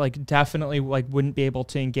is like definitely like wouldn't be able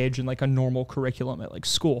to engage in like a normal curriculum at like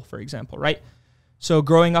school, for example, right? So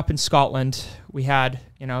growing up in Scotland, we had,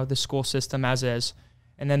 you know, the school system as is,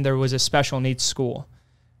 and then there was a special needs school.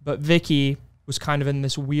 But Vicky was kind of in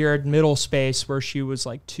this weird middle space where she was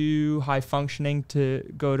like too high functioning to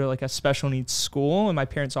go to like a special needs school, and my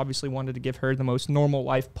parents obviously wanted to give her the most normal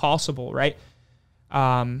life possible, right?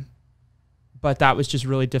 But that was just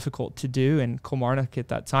really difficult to do in Kilmarnock at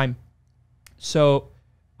that time. So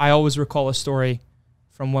I always recall a story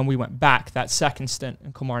from when we went back. That second stint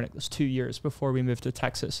in Kilmarnock was 2 years before we moved to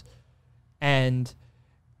Texas. And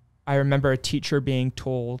I remember a teacher being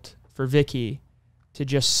told for Vicky to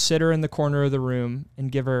just sit her in the corner of the room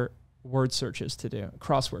and give her word searches to do,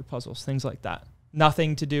 crossword puzzles, things like that.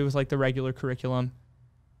 Nothing to do with like the regular curriculum.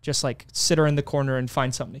 Just like sit her in the corner and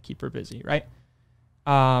find something to keep her busy, right?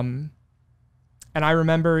 And I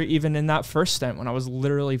remember even in that first stint when I was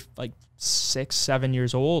literally like 6, 7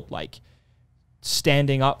 years old, like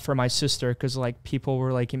standing up for my sister because like people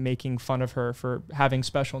were like making fun of her for having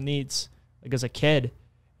special needs like as a kid,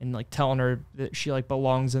 and like telling her that she like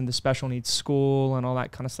belongs in the special needs school and all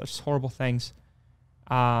that kind of stuff, just horrible things.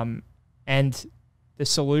 And the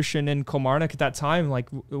solution in Kilmarnock at that time, like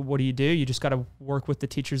what do? You just got to work with the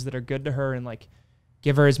teachers that are good to her and like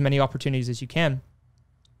give her as many opportunities as you can.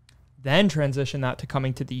 Then transition that to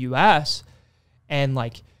coming to the US, and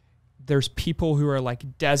like there's people who are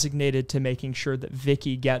like designated to making sure that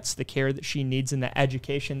Vicky gets the care that she needs and the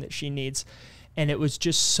education that she needs. And it was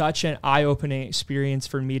just such an eye-opening experience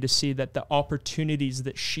for me to see that the opportunities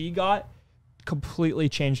that she got completely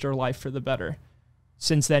changed her life for the better.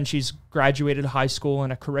 Since then, she's graduated high school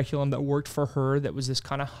in a curriculum that worked for her, that was this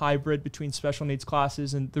kind of hybrid between special needs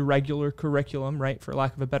classes and the regular curriculum, right, for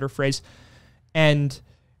lack of a better phrase. And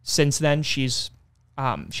since then, she's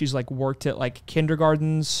like worked at like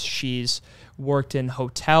kindergartens, she's worked in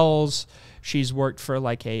hotels, she's worked for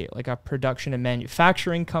like a production and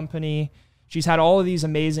manufacturing company. She's had all of these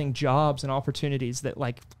amazing jobs and opportunities that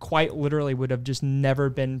like quite literally would have just never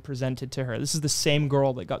been presented to her. This is the same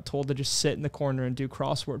girl that got told to just sit in the corner and do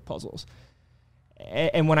crossword puzzles.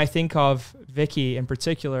 And when I think of Vicky in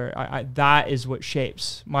particular, that is what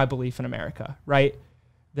shapes my belief in America, right?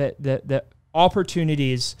 That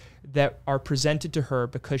opportunities that are presented to her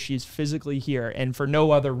because she's physically here and for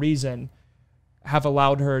no other reason have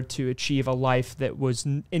allowed her to achieve a life that was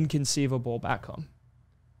inconceivable back home.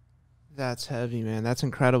 That's heavy, man. That's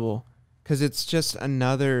incredible. Because it's just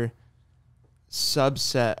another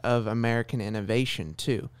subset of American innovation,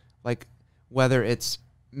 too. Like, whether it's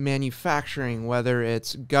manufacturing, whether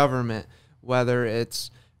it's government, whether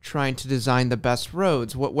it's trying to design the best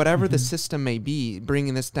roads, whatever the system may be,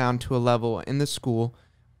 bringing this down to a level in the school,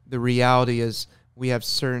 the reality is we have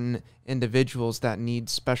certain individuals that need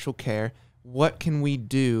special care. What can we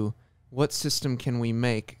do? What system can we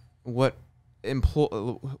make?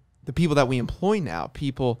 The people that we employ now,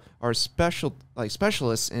 people are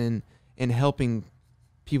specialists in helping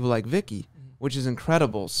people like Vicky, which is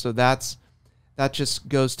incredible. So that just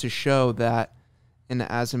goes to show that, and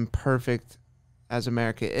as imperfect as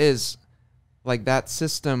America is, like that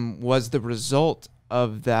system was the result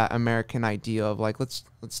of that American idea of like let's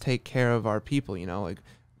take care of our people. You know, like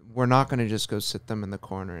we're not going to just go sit them in the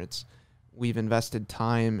corner. We've invested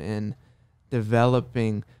time in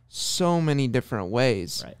developing so many different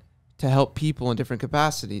ways. Right. To help people in different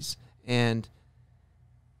capacities. And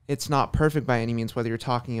it's not perfect by any means, whether you're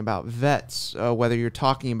talking about vets, whether you're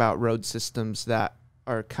talking about road systems that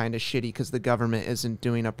are kind of shitty because the government isn't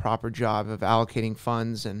doing a proper job of allocating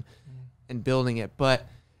funds and building it. But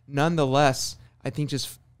nonetheless, I think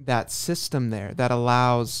just that system there that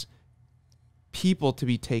allows people to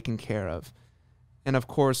be taken care of. And of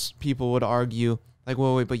course, people would argue, like,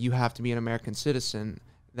 well, wait, but you have to be an American citizen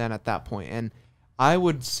then at that point. And I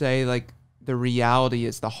would say, like,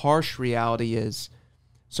 the harsh reality is,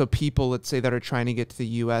 so people, let's say, that are trying to get to the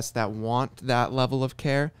U.S. that want that level of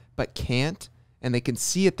care but can't, and they can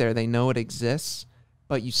see it there, they know it exists,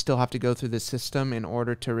 but you still have to go through the system in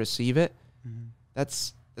order to receive it. Mm-hmm.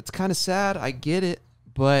 That's kind of sad. I get it,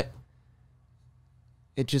 but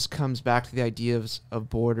it just comes back to the idea of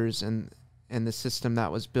borders and the system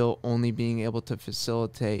that was built only being able to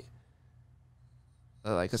facilitate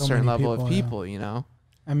like a certain level of people, you know?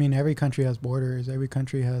 I mean, every country has borders. Every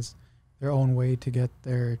country has their own way to get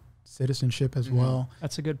their citizenship as well.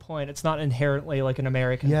 That's a good point. It's not inherently like an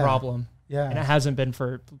American problem. Yeah. And it hasn't been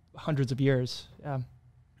for hundreds of years. Yeah.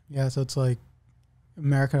 Yeah, so it's like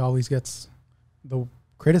America always gets the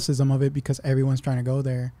criticism of it because everyone's trying to go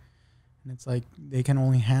there. And it's like they can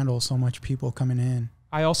only handle so much people coming in.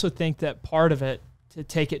 I also think that part of it, to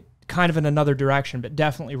take it kind of in another direction, but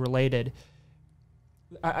definitely related,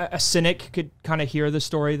 a cynic could kind of hear the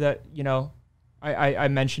story that, you know, I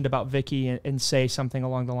mentioned about Vicky and say something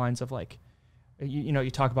along the lines of like, you know,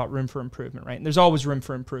 you talk about room for improvement, right? And there's always room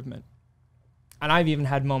for improvement. And I've even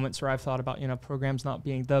had moments where I've thought about, you know, programs not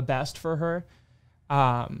being the best for her.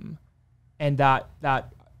 And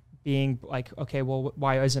that being like, okay, well,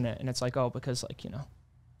 why isn't it? And it's like, oh, because like, you know,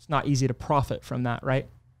 it's not easy to profit from that, right?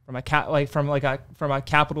 From a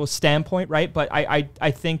capitalist standpoint, right? But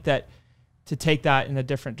I think that to take that in a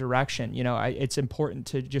different direction, you know, it's important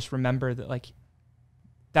to just remember that like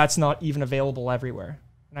that's not even available everywhere.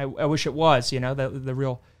 And I wish it was, you know, the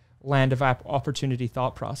real land of opportunity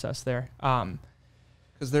thought process there.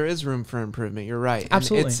 Because there is room for improvement. You're right.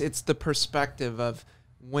 Absolutely. And it's the perspective of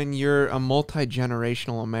when you're a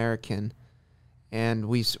multi-generational American, and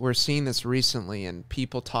we're seeing this recently, and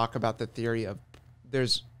people talk about the theory of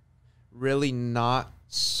there's really not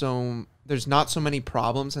so there's not so many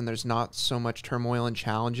problems and there's not so much turmoil and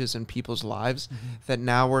challenges in people's lives that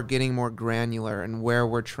now we're getting more granular and where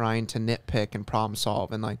we're trying to nitpick and problem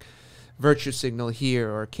solve and like virtue signal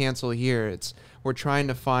here or cancel here. We're trying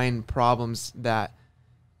to find problems that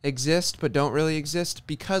exist but don't really exist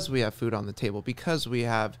because we have food on the table, because we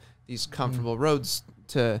have these comfortable roads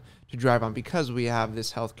to drive on, because we have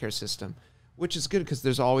this healthcare system, which is good because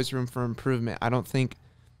there's always room for improvement. I don't think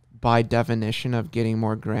by definition of getting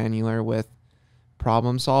more granular with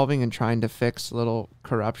problem solving and trying to fix little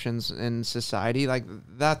corruptions in society, like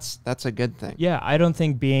that's a good thing. Yeah, I don't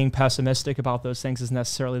think being pessimistic about those things is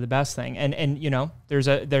necessarily the best thing. And you know, there is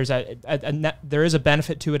a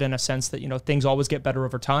benefit to it in a sense that, you know, things always get better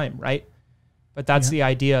over time, right? But that's the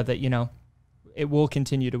idea that, you know, it will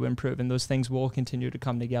continue to improve and those things will continue to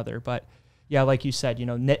come together. But yeah, like you said, you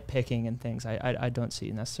know, nitpicking and things, I don't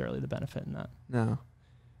see necessarily the benefit in that. No.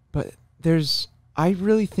 But I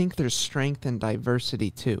really think there's strength in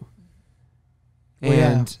diversity too.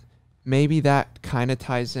 And maybe that kind of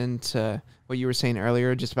ties into what you were saying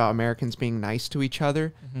earlier, just about Americans being nice to each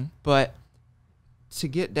other. But to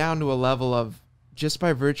get down to a level of just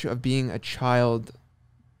by virtue of being a child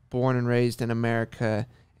born and raised in America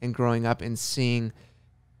and growing up and seeing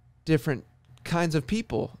different kinds of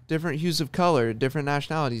people, different hues of color, different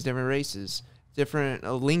nationalities, different races, different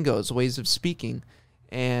lingos, ways of speaking,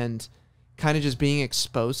 and kind of just being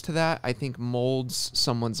exposed to that, I think molds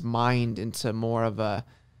someone's mind into more of a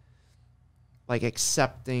like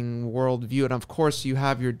accepting worldview. And of course you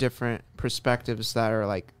have your different perspectives that are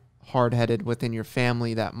like hard-headed within your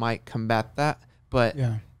family that might combat that. But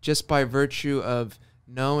just by virtue of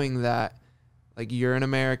knowing that like you're an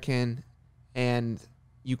American and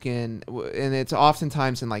you can, and it's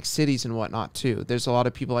oftentimes in like cities and whatnot too. There's a lot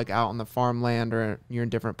of people like out on the farmland or you're in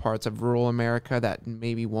different parts of rural America that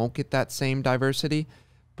maybe won't get that same diversity.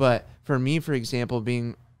 But for me, for example,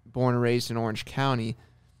 being born and raised in Orange County,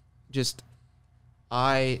 just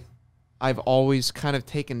I've always kind of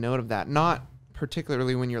taken note of that. Not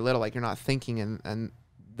particularly when you're little, like you're not thinking in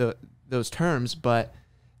those terms, but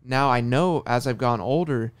now I know as I've gotten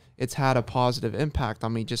older, it's had a positive impact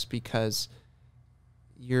on me just because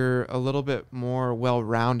you're a little bit more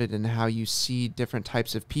well-rounded in how you see different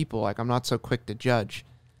types of people. Like I'm not so quick to judge.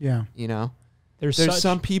 Yeah. You know, there's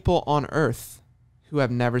some people on earth who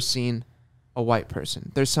have never seen a white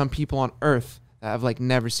person. There's some people on earth that have like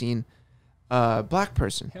never seen a black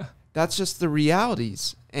person. Yeah. That's just the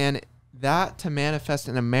realities. And that to manifest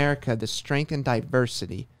in America, the strength and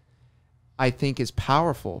diversity, I think is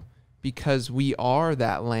powerful because we are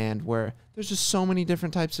that land where there's just so many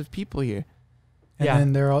different types of people here. And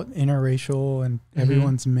then they're all interracial and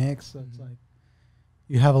everyone's mixed. So it's like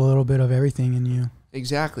you have a little bit of everything in you.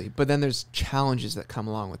 Exactly. But then there's challenges that come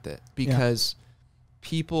along with it because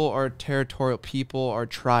people are territorial, people are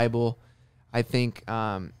tribal. I think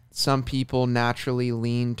some people naturally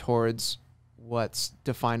lean towards what's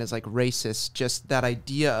defined as like racist, just that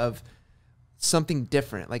idea of something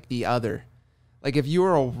different, like the other. Like if you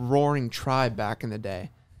were a roaring tribe back in the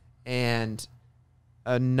day and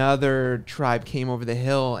another tribe came over the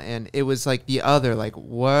hill and it was like the other, like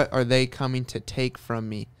what are they coming to take from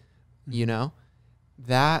me? You know,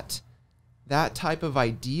 that type of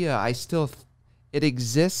idea, I still it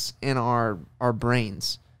exists in our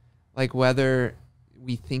brains, like whether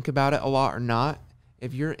we think about it a lot or not.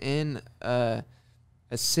 If you're in a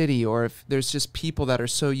city or if there's just people that are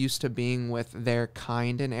so used to being with their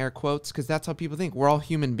kind in air quotes, because that's how people think. We're all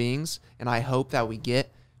human beings, and I hope that we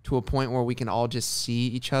get to a point where we can all just see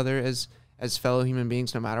each other as fellow human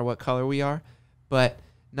beings, no matter what color we are. But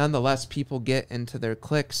nonetheless, people get into their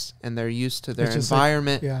cliques and they're used to their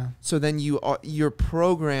environment. Like, so then you're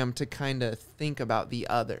programmed to kind of think about the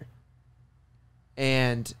other.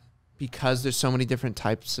 And because there's so many different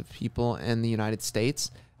types of people in the United States,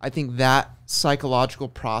 I think that psychological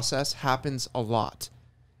process happens a lot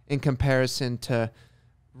in comparison to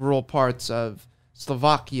rural parts of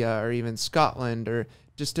Slovakia or even Scotland or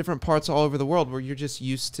just different parts all over the world where you're just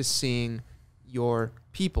used to seeing your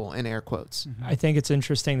people in air quotes. I think it's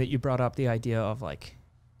interesting that you brought up the idea of like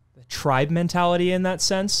the tribe mentality in that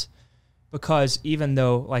sense, because even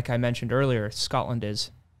though, like I mentioned earlier, Scotland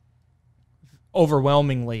is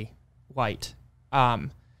overwhelmingly white,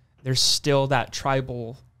 there's still that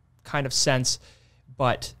tribal kind of sense,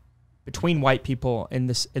 but between white people in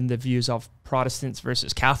the views of Protestants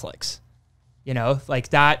versus Catholics. You know, like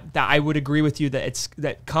that I would agree with you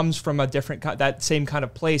that comes from a different, that same kind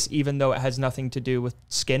of place, even though it has nothing to do with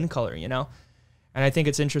skin color, you know? And I think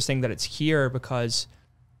it's interesting that it's here because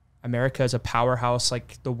America is a powerhouse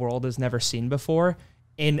like the world has never seen before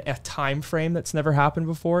in a time frame that's never happened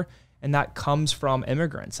before. And that comes from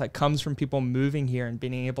immigrants. That comes from people moving here and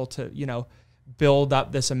being able to, you know, build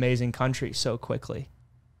up this amazing country so quickly.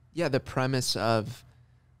 Yeah, the premise of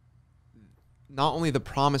not only the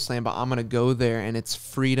promised land, but I'm going to go there and it's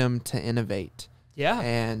freedom to innovate. Yeah.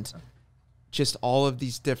 And just all of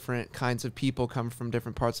these different kinds of people come from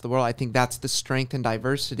different parts of the world. I think that's the strength and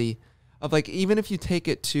diversity of, like, even if you take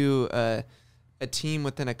it to a team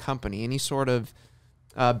within a company, any sort of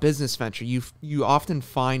business venture, you often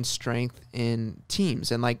find strength in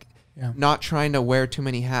teams and, like, not trying to wear too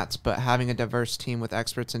many hats, but having a diverse team with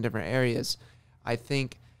experts in different areas. I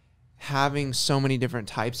think having so many different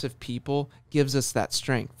types of people gives us that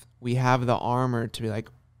strength. We have the armor to be like,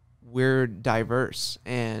 we're diverse.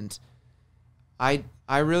 And I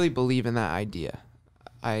really believe in that idea.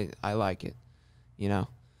 I like it, you know,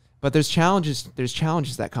 but there's challenges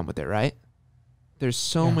that come with it, right? There's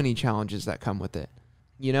so many challenges that come with it.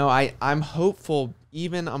 You know, I'm hopeful,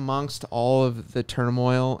 even amongst all of the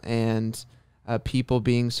turmoil and people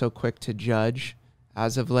being so quick to judge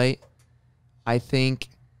as of late. I think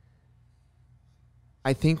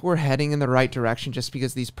we're heading in the right direction just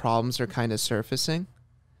because these problems are kind of surfacing,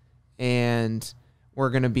 and we're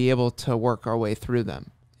going to be able to work our way through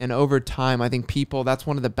them. And over time, I think that's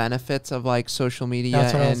one of the benefits of, like, social media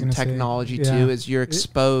and technology too, is you're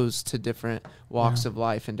exposed to different walks of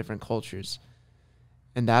life and different cultures.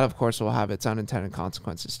 And that, of course, will have its unintended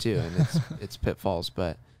consequences too, and its pitfalls.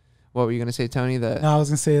 But what were you going to say, Tony? No, I was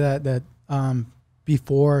going to say that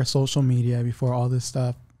before social media, before all this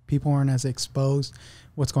stuff, people weren't as exposed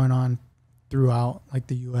what's going on throughout, like,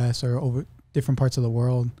 the U.S. or over different parts of the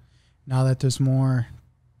world. Now that there's more,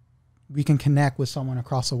 we can connect with someone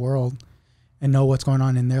across the world and know what's going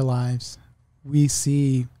on in their lives. We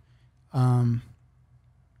see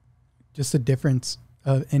just a difference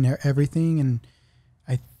in everything, and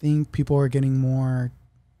I think people are getting more,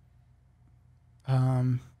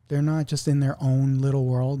 they're not just in their own little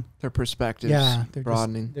world. Their perspectives they're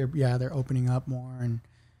broadening. They're opening up more, and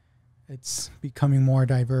it's becoming more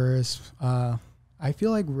diverse. I feel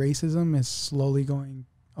like racism is slowly going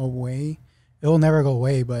away. It will never go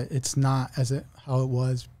away, but it's not how it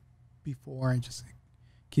was before. It just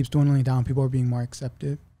keeps dwindling down. People are being more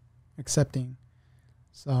accepting.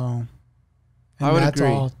 So, and that's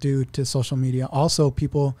all due to social media. Also,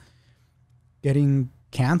 people getting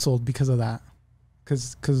canceled because of that,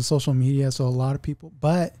 because of social media. So a lot of people,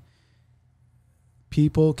 but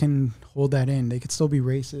people can hold that in. They could still be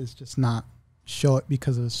racist, just not show it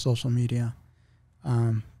because of social media.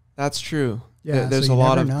 That's true. Yeah, there's a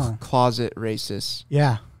lot of closet racists.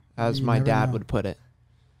 Yeah, as my dad would put it.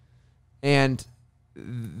 And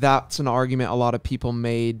that's an argument a lot of people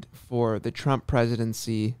made for the Trump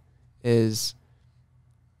presidency, is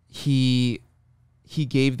he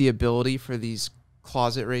gave the ability for these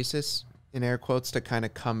closet racists, in air quotes, to kind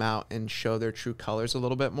of come out and show their true colors a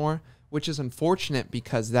little bit more, which is unfortunate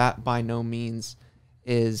because that by no means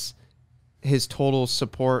is his total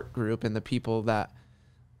support group and the people that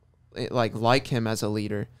like him as a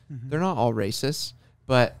leader. Mm-hmm. They're not all racists,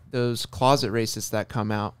 but those closet racists that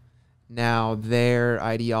come out, now their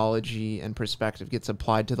ideology and perspective gets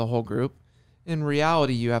applied to the whole group. In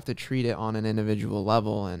reality, you have to treat it on an individual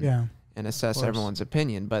level and assess everyone's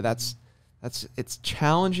opinion. But it's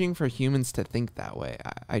challenging for humans to think that way.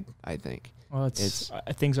 I think. Well,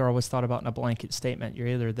 things are always thought about in a blanket statement. You're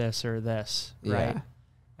either this or this, right? Yeah.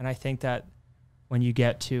 And I think that when you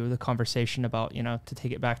get to the conversation about, you know, to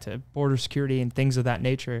take it back to border security and things of that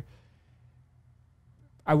nature,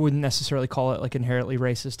 I wouldn't necessarily call it like inherently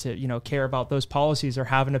racist to, you know, care about those policies or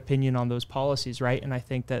have an opinion on those policies, right? And I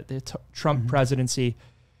think that the Trump presidency,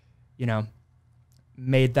 you know,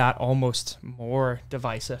 made that almost more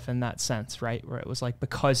divisive in that sense, right? Where it was like,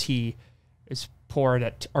 because he is poor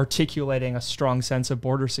at articulating a strong sense of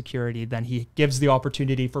border security, then he gives the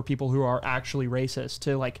opportunity for people who are actually racist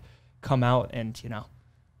to, like, come out and, you know,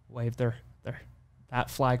 wave that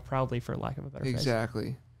flag proudly, for lack of a better phrase.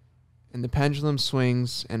 Exactly. And the pendulum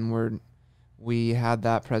swings, and we had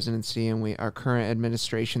that presidency, and our current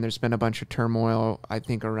administration, there's been a bunch of turmoil, I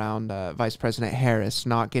think, around Vice President Harris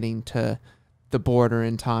not getting to the border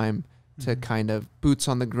in time to kind of boots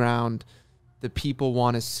on the ground. The people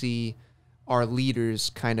want to see our leaders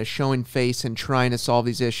kind of showing face and trying to solve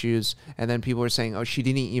these issues. And then people are saying, oh, she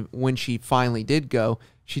didn't even, when she finally did go,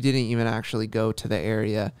 she didn't even actually go to the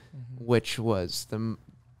area, which was the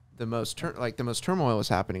most turmoil was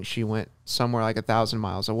happening. She went somewhere like 1,000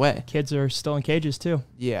 miles away. Kids are still in cages too.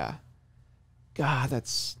 Yeah. God,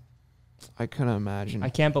 I couldn't imagine. I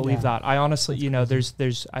can't believe that. I honestly, you know,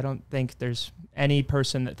 I don't think there's any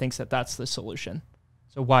person that thinks that that's the solution.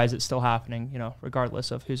 So why is it still happening, you know,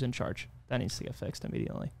 regardless of who's in charge? That needs to get fixed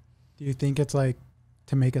immediately. Do you think it's like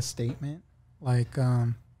to make a statement? Like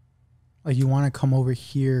you want to come over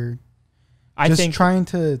here? I think trying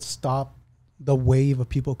to stop the wave of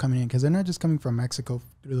people coming in, because they're not just coming from Mexico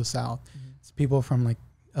through the south. It's people from like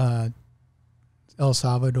El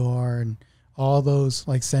Salvador and all those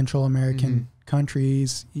like Central American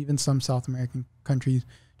countries, even some South American countries,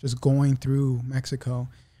 just going through Mexico.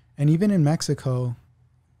 And even in Mexico,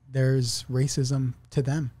 there's racism to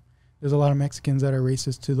them. There's a lot of Mexicans that are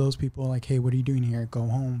racist to those people. Like, hey, what are you doing here? Go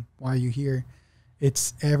home. Why are you here?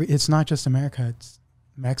 It's not just America. It's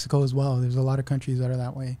Mexico as well. There's a lot of countries that are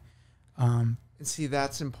that way. And see,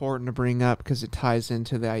 that's important to bring up because it ties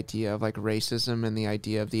into the idea of like racism and the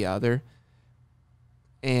idea of the other.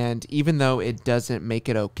 And even though it doesn't make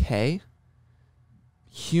it okay,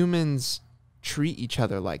 humans treat each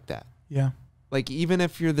other like that. Yeah. Like, even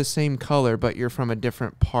if you're the same color, but you're from a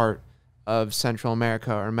different part of Central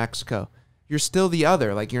America or Mexico, you're still the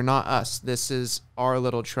other. Like, you're not us. This is our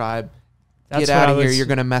little tribe. Get out of here. You're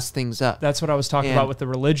going to mess things up. That's what I was talking about with the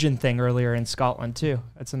religion thing earlier in Scotland, too.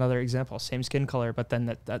 That's another example. Same skin color, but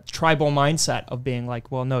then that tribal mindset of being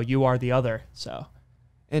like, well, no, you are the other. So,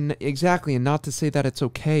 and exactly. And not to say that it's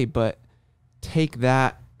okay, but take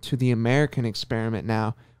that to the American experiment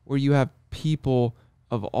now, where you have people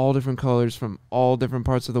of all different colors from all different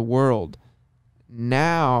parts of the world.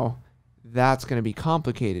 Now that's going to be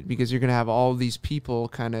complicated because you're going to have all these people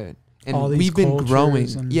kind of, and we've been growing.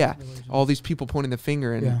 Yeah. Religions. All these people pointing the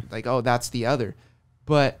finger and like, oh, that's the other.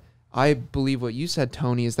 But I believe what you said,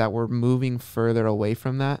 Tony, is that we're moving further away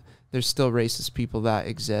from that. There's still racist people that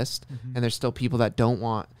exist, and there's still people that don't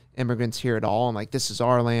want immigrants here at all. And like, this is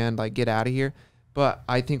our land, like, get out of here. But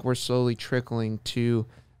I think we're slowly trickling to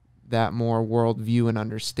that more worldview and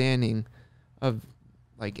understanding of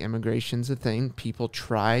like immigration's a thing. People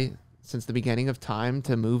try since the beginning of time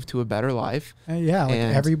to move to a better life. Yeah, like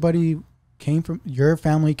everybody came from, your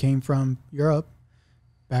family came from Europe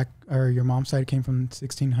back, or your mom's side came from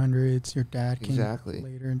 1600s, your dad came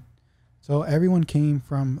later. So everyone came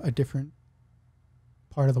from a different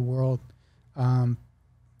part of the world.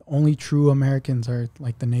 Only true Americans are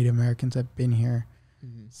like the Native Americans that have been here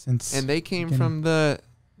since. And they came from the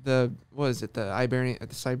what is it, the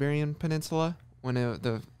Siberian Peninsula when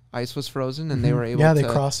the ice was frozen, and they were able to... Yeah, they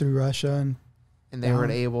crossed through Russia. And they were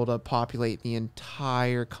able to populate the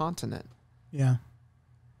entire continent. Yeah.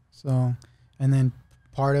 So, and then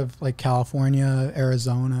part of like California,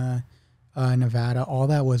 Arizona, Nevada, all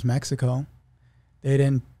that was Mexico. They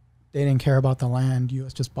didn't care about the land.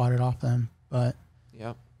 U.S. just bought it off them. But...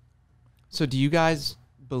 Yep. So do you guys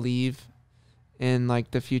believe in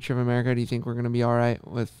like the future of America? Do you think we're going to be all right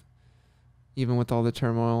with, even with all the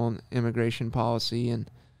turmoil and immigration policy, and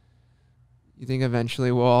you think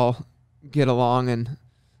eventually we'll all get along and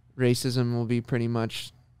racism will be pretty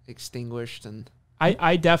much extinguished? And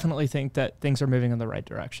I definitely think that things are moving in the right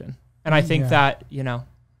direction. And I think that, you know,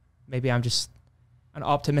 maybe I'm just an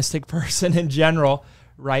optimistic person in general,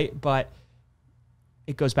 right? But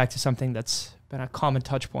it goes back to something that's been a common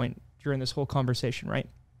touch point during this whole conversation, right?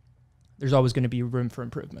 There's always going to be room for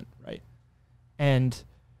improvement, right? And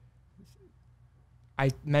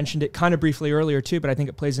I mentioned it kind of briefly earlier too, but I think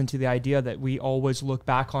it plays into the idea that we always look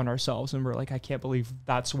back on ourselves and we're like, I can't believe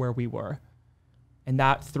that's where we were. And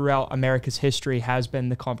that throughout America's history has been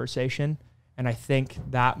the conversation. And I think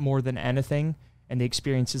that more than anything, and the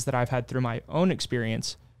experiences that I've had through my own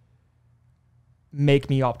experience, make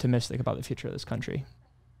me optimistic about the future of this country,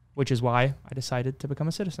 which is why I decided to become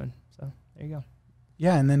a citizen. So there you go.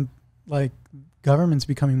 Yeah. And then like government's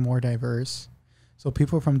becoming more diverse. So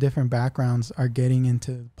people from different backgrounds are getting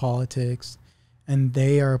into politics, and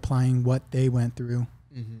they are applying what they went through.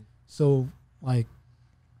 So like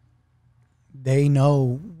they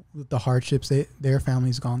know the hardships their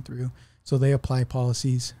family's gone through. So they apply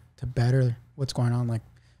policies to better what's going on. Like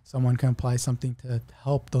someone can apply something to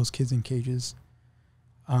help those kids in cages.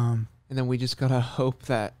 And then we just got to hope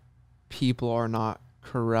that people are not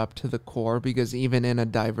corrupt to the core, because even in a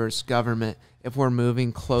diverse government, if we're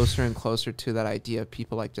moving closer and closer to that idea,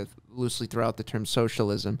 people like to loosely throw out the term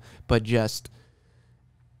socialism, but just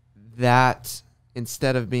that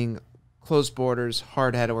instead of being closed borders,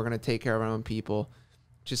 hard-headed, we're going to take care of our own people,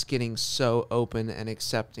 just getting so open and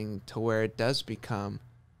accepting to where it does become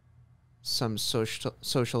some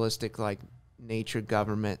socialistic like nature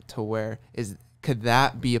government, to where could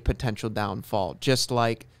that be a potential downfall? Just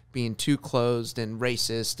like being too closed and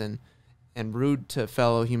racist and rude to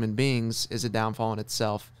fellow human beings is a downfall in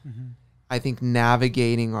itself. I think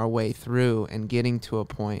navigating our way through and getting to a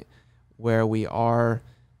point where we are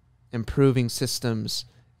improving systems.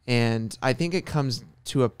 And I think it comes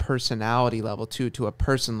to a personality level too, to a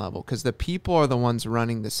person level, because the people are the ones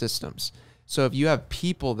running the systems. So if you have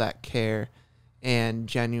people that care and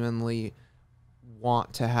genuinely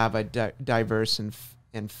want to have a diverse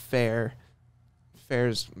and fair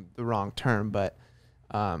is the wrong term, but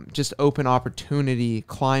just open opportunity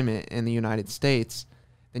climate in the United States,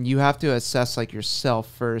 then you have to assess like yourself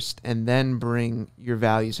first and then bring your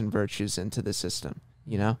values and virtues into the system,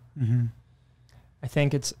 you know? Mm-hmm. I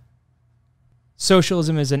think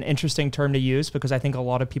socialism is an interesting term to use because I think a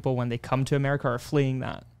lot of people, when they come to America, are fleeing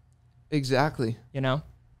that. Exactly. You know?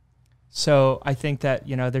 So I think that,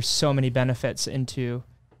 you know, there's so many benefits into,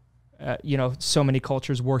 you know, so many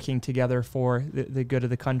cultures working together for the good of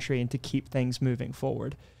the country and to keep things moving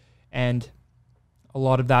forward. And a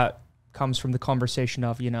lot of that comes from the conversation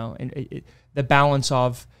of, you know, the balance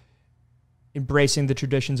of embracing the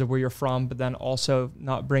traditions of where you're from, but then also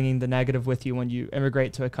not bringing the negative with you when you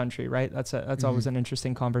immigrate to a country, right? That's always an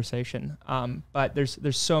interesting conversation. But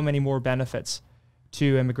there's so many more benefits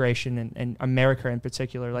to immigration and America in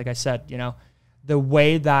particular. Like I said, you know, the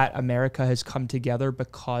way that America has come together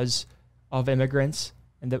because of immigrants,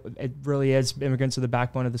 and that it really is, immigrants are the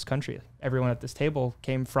backbone of this country. Everyone at this table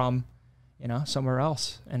came from, you know, somewhere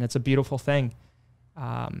else, and it's a beautiful thing.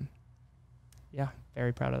 Yeah,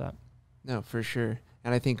 very proud of that. No, for sure.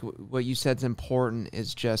 And I think what you said is important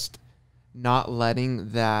is just not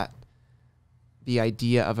letting the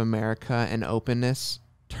idea of America and openness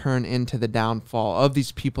turn into the downfall of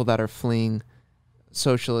these people that are fleeing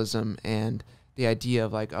socialism and the idea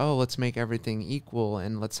of like, oh, let's make everything equal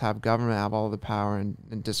and let's have government have all the power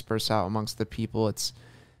and disperse out amongst the people.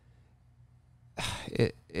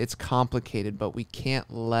 It's complicated, but we can't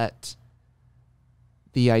let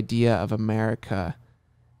the idea of America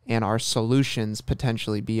and our solutions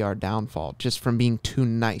potentially be our downfall just from being too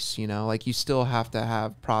nice, you know? Like, you still have to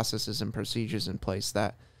have processes and procedures in place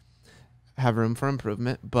that have room for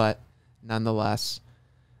improvement, but nonetheless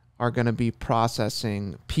are going to be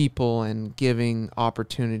processing people and giving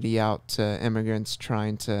opportunity out to immigrants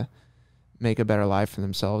trying to make a better life for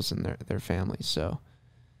themselves and their families. So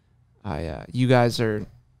you guys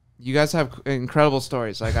have incredible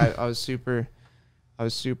stories. Like I was super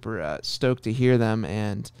stoked to hear them.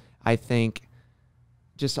 And I think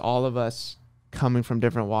just all of us coming from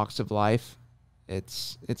different walks of life,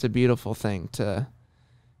 it's a beautiful thing to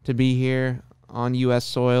be here on U.S.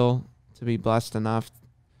 soil, to be blessed enough,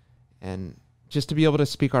 and just to be able to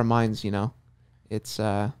speak our minds, you know. It's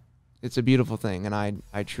a beautiful thing, and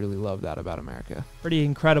I truly love that about America. Pretty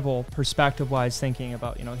incredible perspective-wise, thinking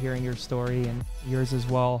about, you know, hearing your story and yours as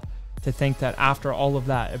well, to think that after all of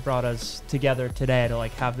that, it brought us together today to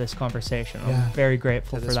like have this conversation. Yeah. I'm very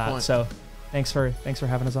grateful for that. Point. So thanks for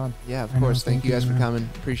having us on. Yeah, of course. Thank you guys for coming.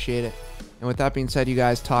 Appreciate it. And with that being said, you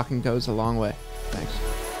guys, talking goes a long way.